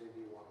do anything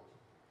he wanted.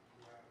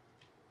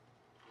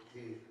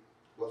 He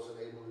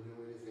wasn't able to do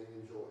anything he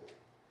enjoyed.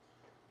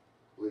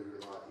 Believe it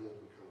or not, he had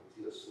become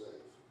a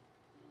slave.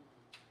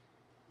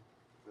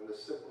 And as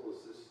simple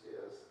as this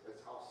is,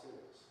 that's how sin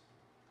is.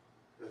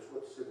 That's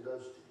what sin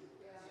does to you.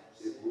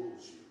 It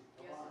rules you.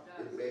 Yes,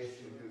 it It does. makes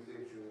you do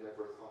things you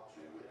never thought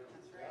you would.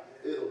 That's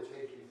right. It'll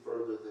take you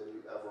further than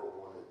you ever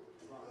wanted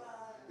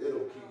to.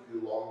 It'll keep you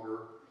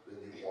longer than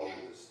you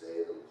wanted to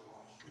stay. It'll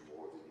cost you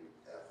more than you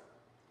ever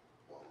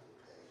wanted to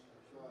pay.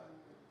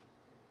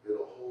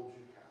 It'll hold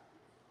you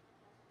captive.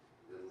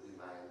 It'll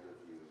demand of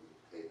you,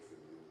 take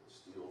from you, and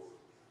steal from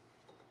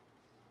you.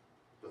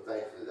 But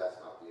thankfully, that's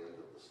not the end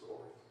of the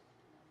story.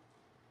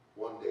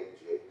 One day,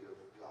 Jacob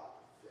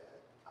got fed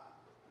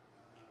up.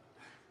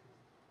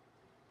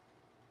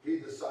 He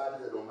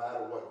decided that no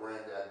matter what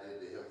Granddad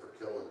did to him for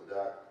killing the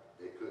duck,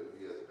 it couldn't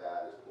be as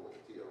bad as pulling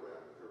Tia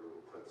around in her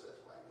little princess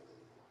wagon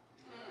anymore.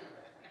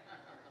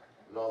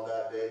 And on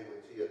that day, when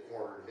Tia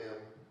cornered him,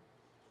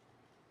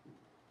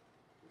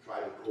 and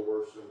tried to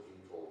coerce him, he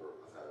told her,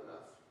 I've had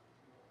enough.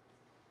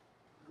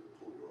 You can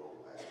pull your own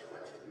wagon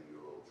around and do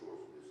your own chores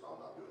and this. I'm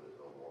not doing it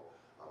no more.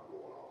 I'm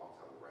going off. I'm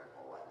telling Grandpa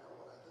right now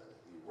what I've done.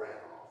 He ran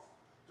off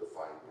to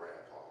find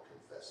Grandpa and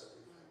confess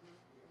everything.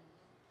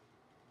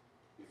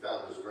 He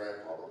found his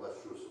grandpa, but much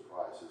to his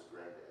surprise, his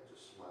granddad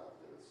just smiled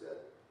at him and said,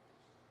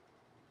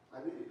 I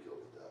knew you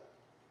killed the duck.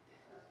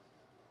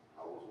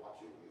 I was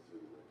watching you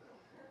through the window.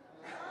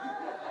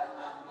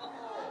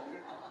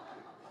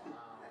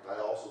 I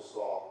also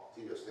saw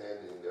Tia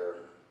standing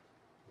there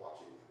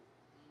watching you.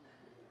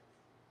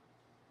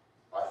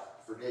 I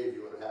forgave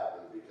you when it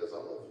happened because I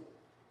love you.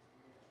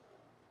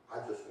 I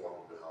just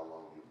wanted to know how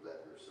long you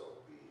let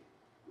yourself be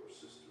your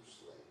sister's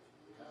slave.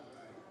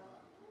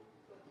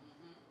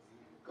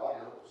 God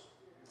knows.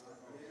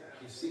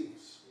 He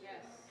sees.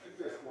 Yes. He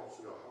just wants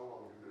to know how long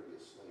you're going to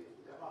be a slave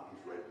to him.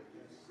 He's ready to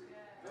give you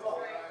freedom. That's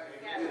right.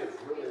 It is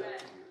Yes. really up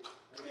to you.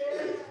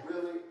 It is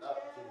really up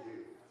to you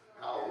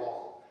how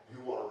long you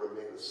want to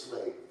remain a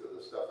slave to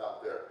the stuff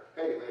out there.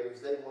 Hey,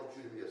 ladies, they want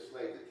you to be a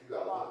slave that you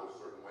got to live a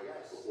certain way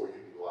before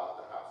you can go out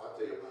the house. I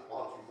tell you, why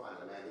don't you find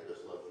a man that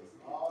just loves you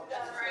for you?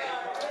 That's right.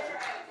 That's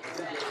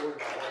right.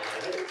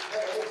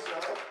 Hey,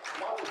 son,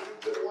 why don't you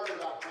quit worrying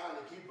about trying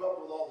to keep up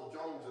with all the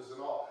Joneses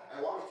and all,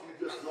 and why don't you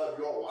just love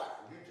your wife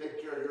and you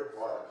take care of your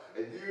part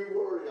and you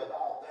worry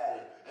about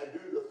that and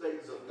do the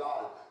things of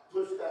God and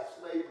push that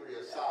slavery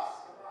aside.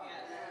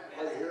 Yes.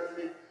 Are you hearing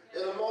me?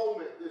 In a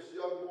moment, this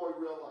young boy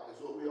realized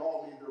what we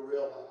all need to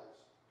realize.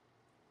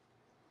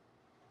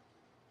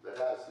 That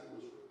as he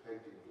was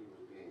repenting, he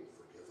was being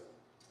forgiven.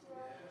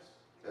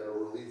 And a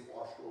relief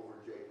washed over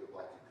Jacob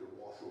like it could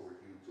wash over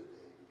you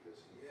today because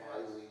he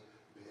finally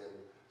been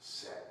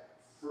set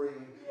free.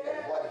 And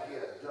what he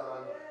had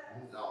done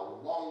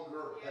no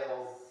longer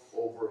held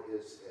over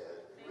his head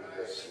in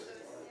this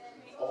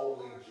slavery.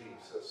 Only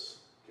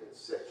Jesus can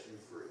set you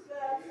free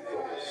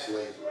from the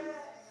slavery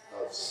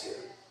of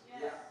sin.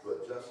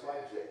 But just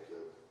like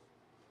Jacob,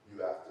 you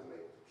have to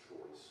make the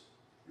choice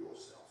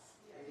yourself.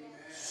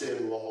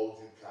 Sin will hold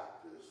you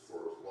captives for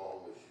as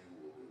long as you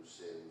will do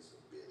sin's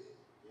bidding.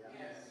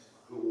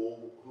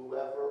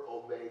 Whoever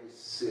obeys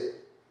sin,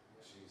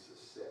 Jesus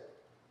said,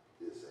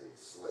 is a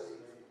slave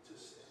to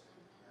sin.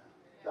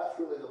 That's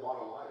really the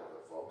bottom line of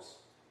it, folks.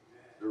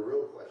 The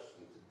real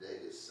question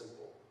today is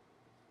simple.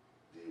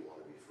 Do you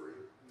want to be free?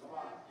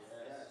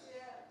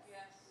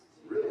 Yes.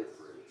 Really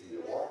free? Do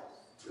you want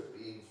to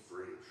be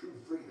free? True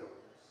freedom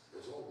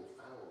is only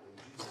found in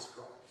Jesus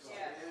Christ.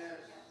 Yes.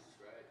 That's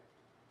right.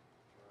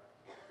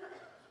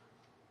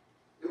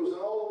 It was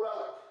an old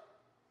relic.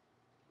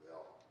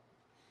 Well,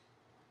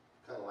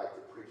 kind of like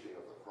the preaching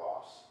of the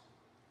cross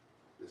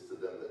is to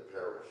them that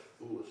perish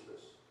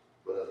foolishness,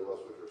 but unto us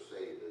which are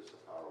saved is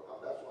the power of God.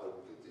 That's why we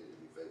continue to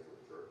be faithful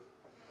in church.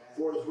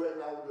 For it is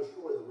written, I will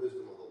destroy the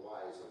wisdom of the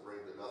wise and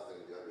bring to nothing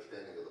the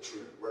understanding of the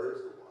prudent. Where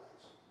is the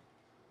wise?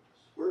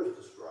 Where is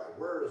the scribe?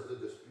 Where is the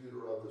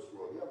disputer of this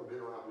world? You ever been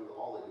around people,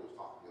 all they do is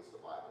talk against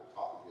the Bible,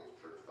 talk against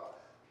church talk.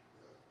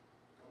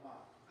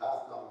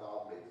 Hath not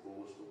God made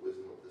foolish the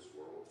wisdom of this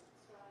world?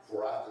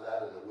 For after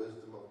that, in the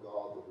wisdom of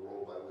God, the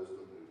world by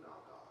wisdom knew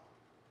not God.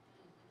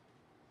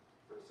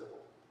 Pretty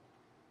simple.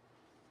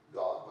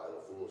 God, by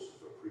the foolishness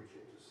of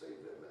preaching, to save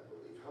them that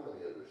believe. How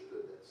many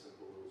understood that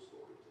simple little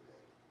story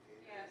today?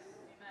 Yes.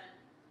 Amen.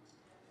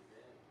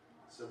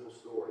 Simple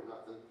story,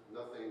 nothing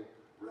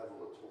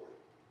revelatory,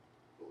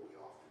 but we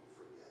often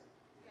forget.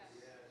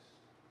 Yes.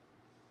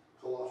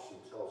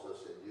 Colossians tells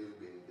us that you,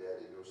 being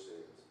dead in your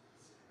sins,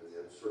 and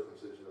the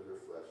uncircumcision of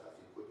your flesh, hath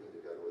he quickened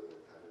together with him,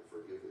 having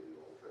forgiven you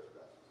all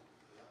trespasses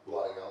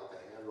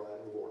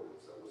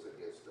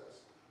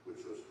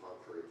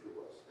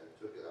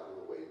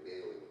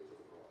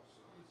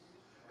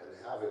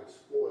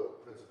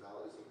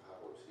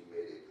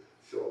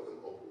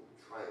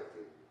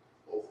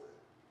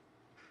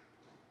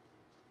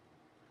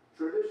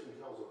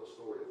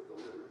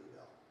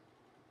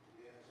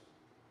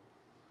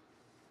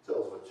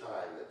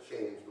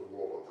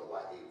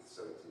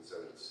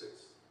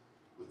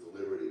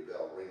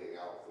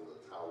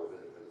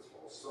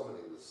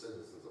summoning the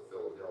citizens of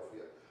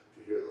Philadelphia to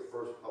hear the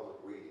first public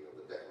reading of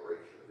the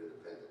Declaration of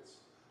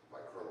Independence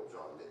by Colonel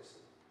John Nixon.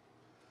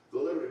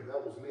 The Liberty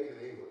Bell was made in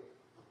England,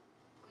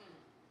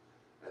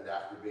 and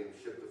after being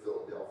shipped to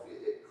Philadelphia,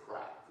 it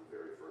cracked the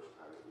very first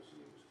time it was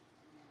used.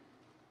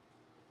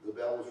 The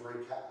bell was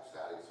recast,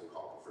 adding some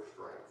copper for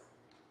strength,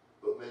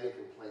 but many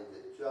complained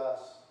it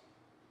just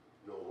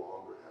no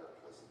longer had a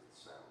pleasant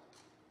sound.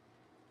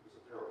 There's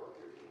a parallel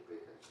here, you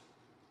pay attention.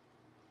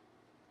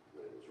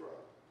 When it was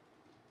rung.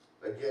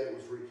 Again, it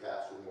was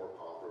recast with more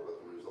copper,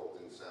 but the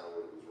resulting sound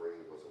when it was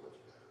ringing wasn't much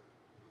better.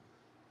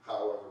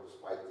 However,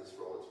 despite this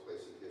for all its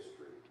place in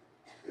history,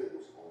 it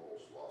was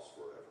almost lost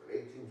forever.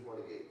 In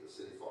 1828, the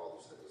city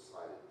fathers had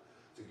decided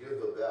to give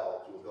the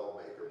bell to a bell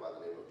maker by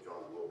the name of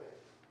John Wilbank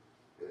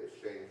in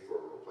exchange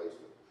for a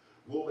replacement.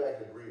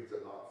 Wilbank agreed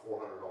to knock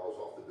 $400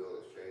 off the bill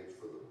in exchange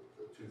for the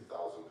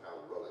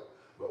 2,000-pound relic,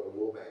 but when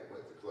Wilbank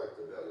went to collect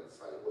the bell, he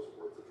decided it wasn't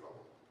worth the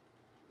trouble.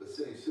 The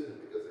city sued him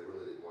because they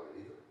really didn't want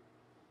it either.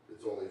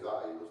 Its only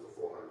value was the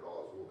 $400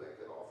 Wilbank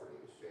had offered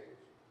in exchange.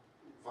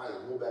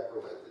 Finally, Wilbank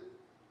relented,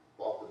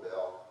 bought the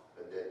bell,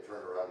 and then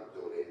turned around and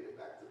donated it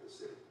back to the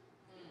city.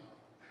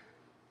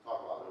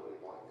 Talk about nobody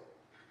wanting it.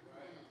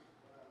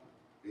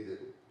 He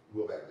didn't.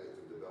 Wilbank didn't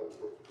think the bell was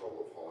worth the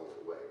trouble of hauling it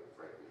away.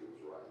 Frankly, he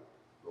was right.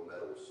 The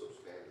metal was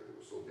substandard. It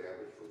was so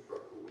damaged from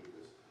structural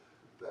weakness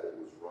that it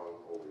was rung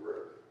only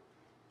rarely.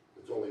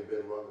 It's only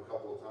been rung a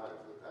couple of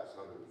times in the past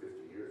 150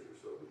 years or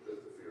so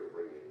because the fear of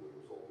bringing it would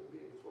result in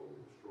being totally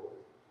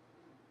destroyed.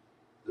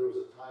 There was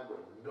a time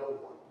when no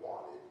one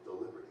wanted the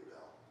Liberty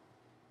Bell.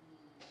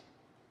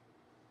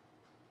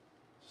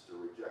 Just a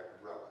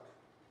rejected relic.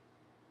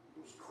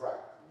 It was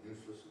cracked,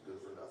 useless, and good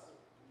for nothing.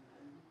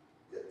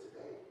 Yet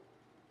today,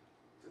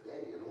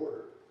 in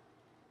order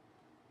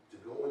to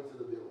go into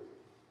the building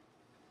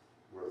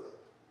where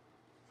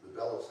the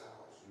bell is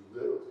housed, you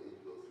literally need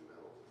to go through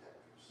metal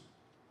detectors,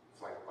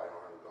 flanked by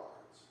armed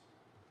guards,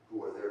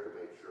 who are there to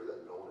make sure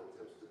that no one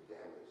attempts to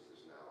damage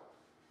this now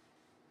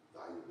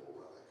valuable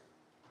relic.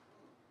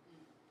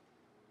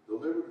 The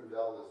Liberty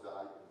Bell is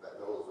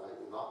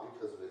valuable not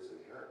because of its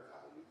inherent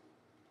value,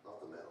 not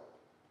the metal,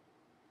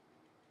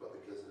 but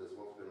because it has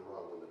once been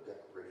rung when the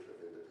Declaration of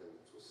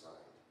Independence was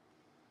signed.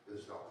 It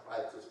is now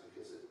priceless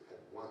because it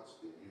had once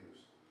been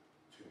used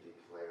to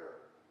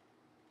declare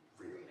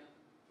freedom.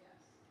 Yes.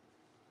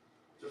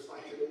 Just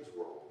like today's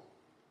world,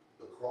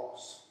 the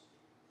cross.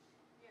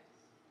 Yes.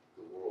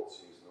 The world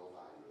sees no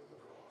value in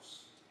the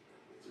cross.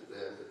 To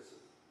them, it's a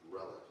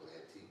relic, an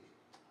antique,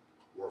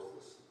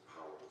 worthless, and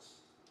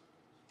powerless.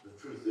 The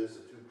truth is,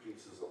 the two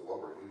pieces of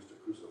lumber used to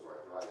crucify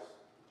Christ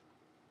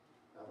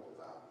have no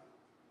value.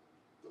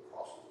 The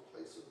cross was a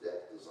place of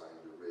death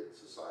designed to rid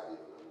society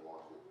of an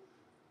unwanted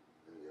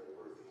and the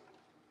unworthy.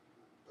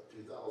 But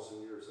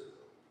 2,000 years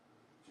ago,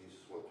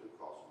 Jesus went to the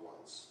cross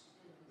once,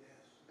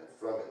 and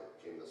from it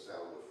came the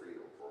sound of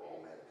freedom for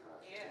all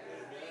mankind. Yes.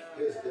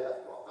 His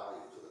death brought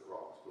value to the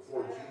cross.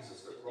 Before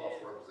Jesus, the cross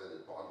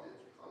represented bondage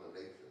and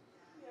condemnation.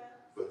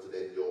 But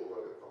today, the old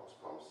rugged cross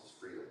promises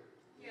freedom,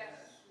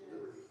 Yes.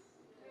 liberty.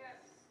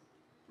 Yes.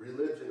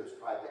 Religion has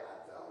tried to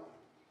add value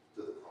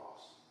to the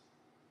cross,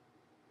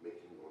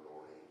 making an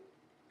ornate,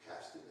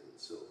 casting it in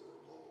silver or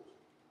gold.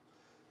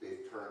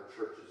 They've turned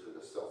churches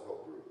into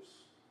self-help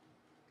groups,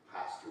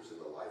 pastors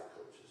into life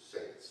coaches,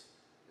 saints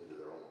into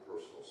their own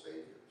personal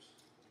saviors.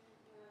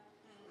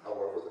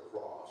 However, the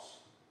cross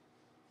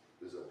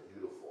is a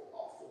beautiful,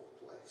 awful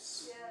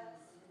place.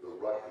 The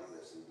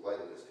ruggedness and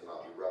bloodiness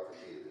cannot be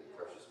replicated in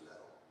precious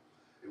metal.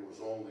 It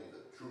was only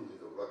truly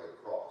the rugged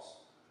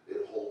cross.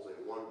 It holds a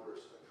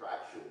wondrous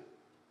attraction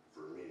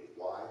for me.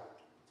 Why?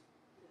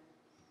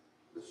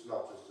 It's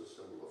not just a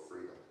symbol of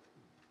freedom,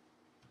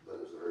 but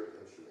it's a very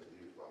instrument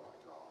used by my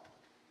God,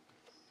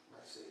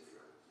 my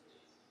Savior,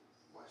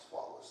 my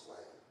spotless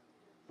Lamb,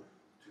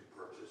 to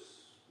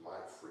purchase my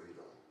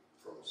freedom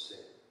from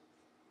sin.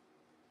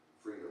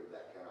 Freedom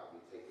that cannot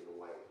be taken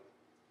away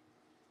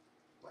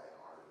by an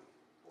army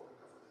or a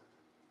government.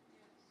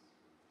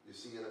 You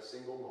see, in a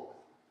single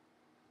moment,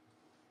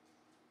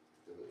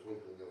 in the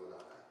twinkling of an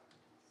eye,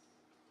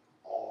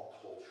 all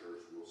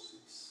cultures will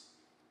cease.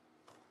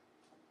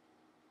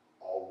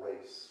 All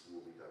race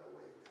will be done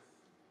away with.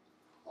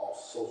 All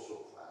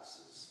social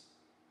classes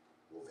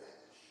will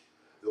vanish.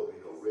 There'll be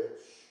no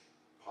rich,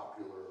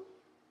 popular,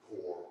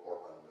 poor,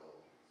 or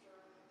unknown.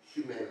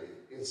 Humanity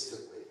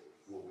instantly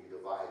will be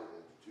divided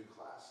into two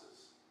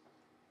classes,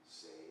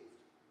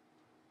 saved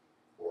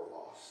or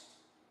lost.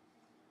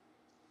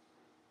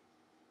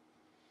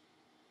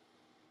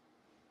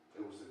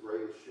 It was the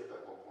greatest ship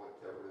at one point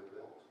to ever been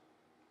built.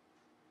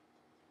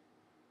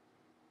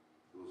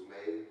 It was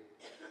made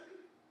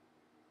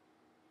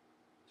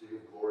to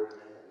give glory to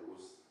man. It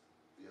was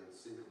the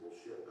unsinkable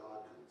ship.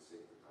 God couldn't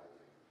sink the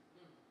Titanic.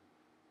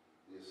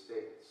 The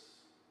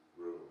estates,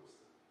 rooms,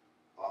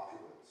 the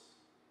opulence.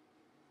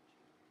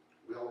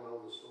 We all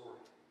know the story.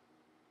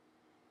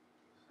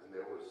 And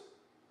there was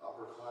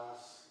upper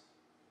class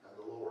and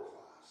the lower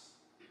class.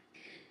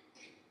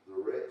 The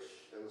rich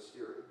and the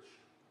steerage.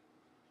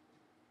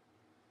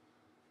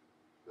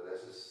 But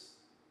as this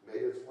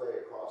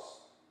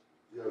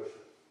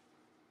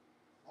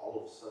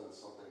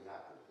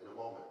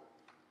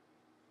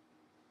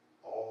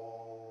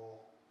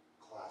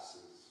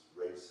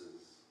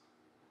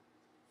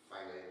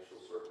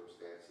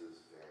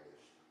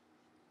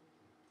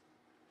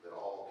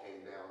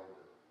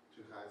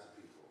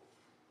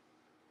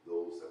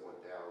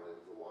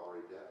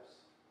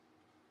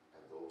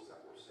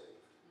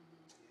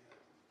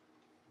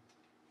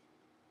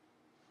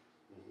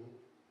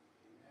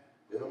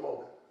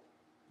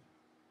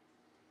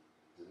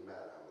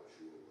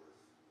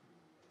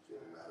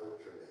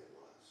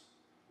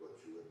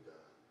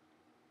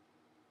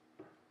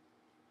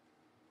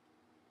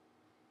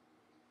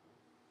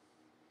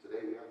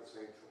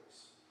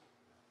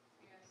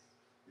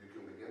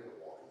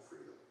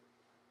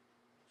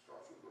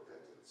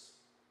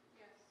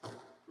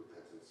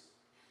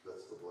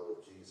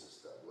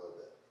Jesus, that blood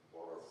that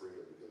brought our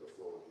freedom, begin to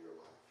flow into your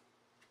life.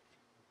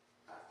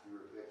 After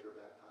you repent, you're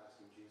baptized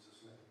in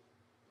Jesus' name.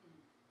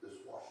 This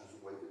washes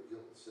away the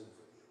guilt and sin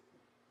from you.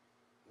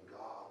 And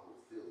God will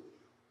fill you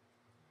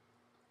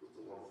with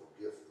the wonderful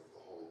gift of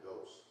the Holy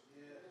Ghost.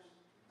 Yes.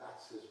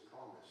 That's his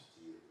promise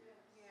to you.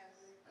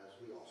 Yes. As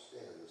we all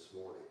stand this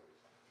morning,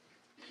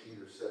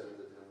 Peter said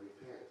unto them,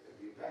 repent and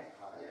be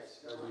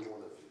baptized, every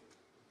one of you,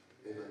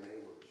 in the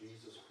name of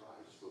Jesus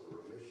Christ for the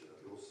remission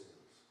of your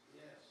sins.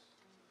 Yes.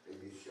 And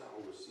you shall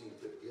receive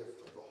the gift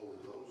of the Holy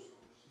Ghost.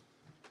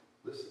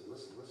 Listen,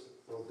 listen, listen.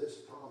 For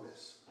this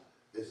promise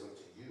is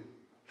unto you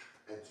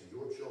and to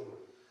your children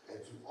and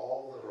to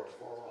all that are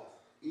far off,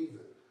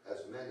 even as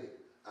many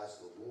as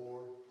the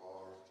Lord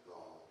our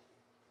God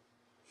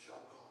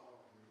shall call.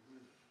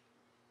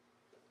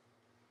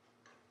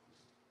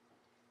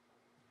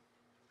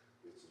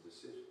 It's a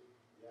decision.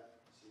 Yeah.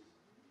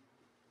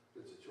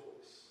 It's a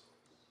choice.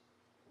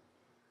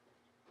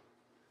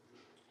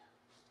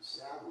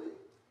 Sadly,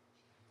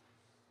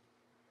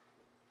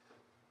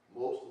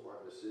 most of our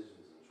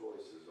decisions and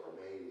choices are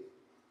made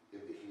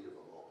in the heat of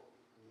a moment.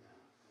 Yeah.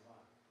 Come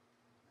on.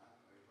 Not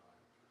very long.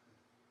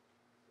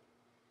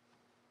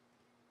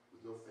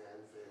 With no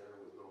fanfare,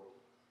 with no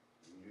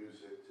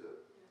music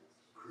to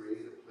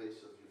create a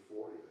place of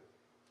euphoria,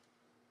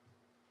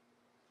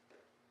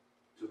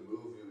 to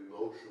move you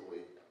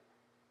emotionally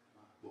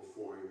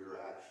before you're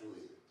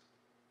actually,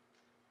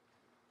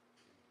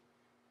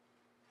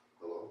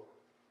 hello,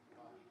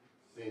 Come on.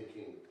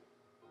 thinking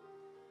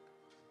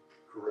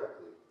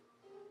correctly.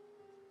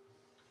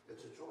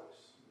 It's a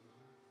choice.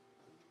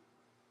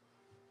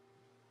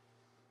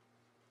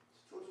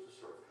 It's a choice to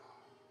serve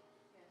God.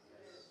 Yes, it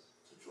is.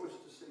 It's a choice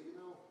to say, you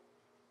know,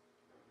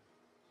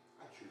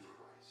 I choose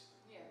Christ.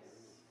 Yes.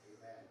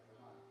 Amen.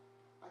 Come on.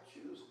 I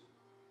choose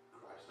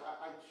Christ.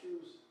 I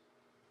choose.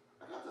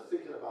 I got to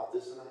thinking about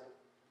this and I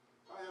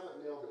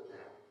haven't nailed it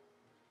down.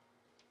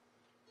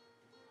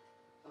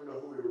 I don't know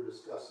who we were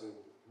discussing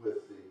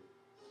with the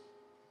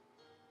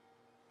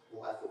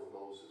life of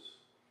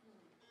Moses.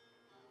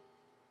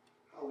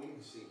 How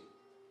easy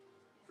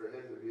for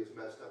him to be as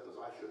messed up as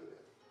I should have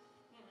been.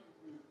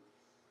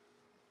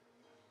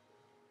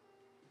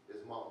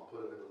 His mom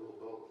put him in a little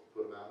boat,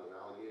 put him out in an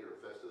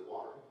alligator-infested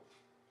water.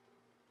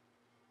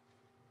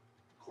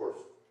 Of course,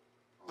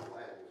 on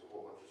land, there's a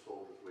whole bunch of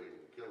soldiers waiting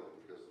to kill him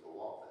because of the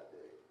law that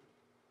day.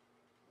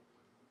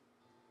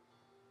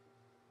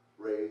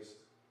 Raised,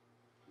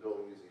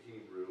 knowing he's a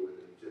Hebrew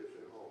in an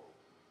Egyptian home.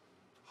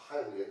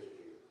 Highly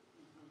educated.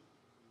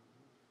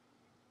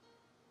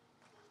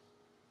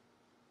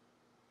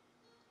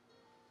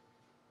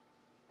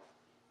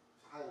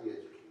 Highly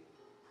educated,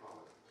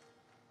 prominent.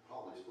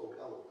 Probably spoke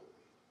eloquently.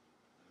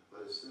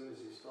 But as soon as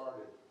he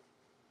started,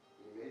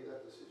 he made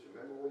that decision.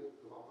 Remember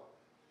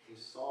he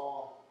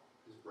saw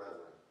his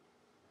brethren.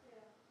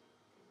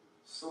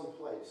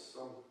 Someplace,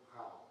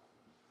 somehow,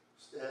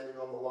 standing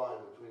on the line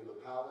between the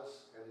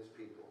palace and his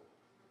people.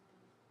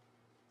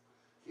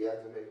 He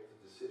had to make the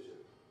decision.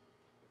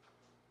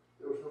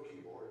 There was no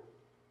keyboard.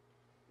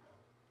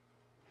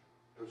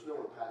 There was no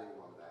one patting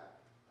him on the back.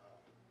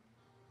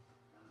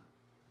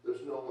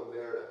 There's no one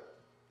there to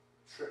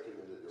trick him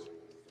into doing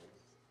anything.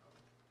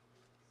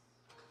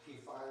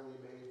 He finally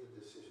made the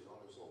decision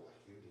on his own,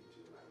 like you need to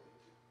and I need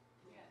to.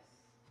 Yes.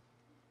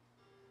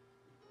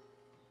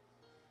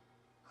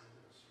 I'm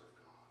going to serve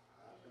God.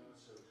 I'm going to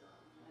serve God.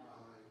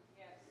 I'm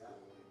Yes. going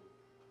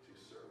to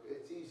serve.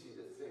 It's easy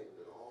to think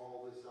that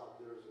all this out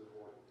there is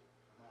important.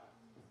 Come on.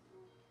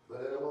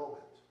 But in a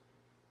moment,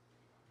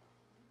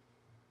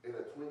 in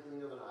a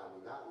twinkling of an eye,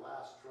 when that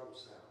last drum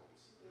sounds,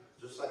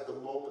 just like the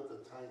moment the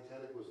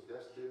Titanic was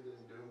destined and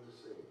doomed to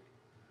sink,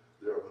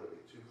 there are going to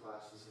be two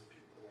classes of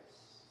people.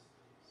 Yes.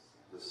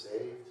 The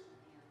saved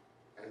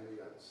and the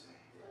unsaved.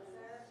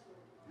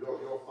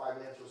 Your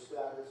financial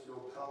status, your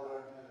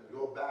color,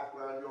 your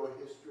background, your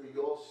history,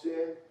 your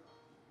sin,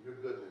 your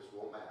goodness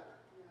won't matter.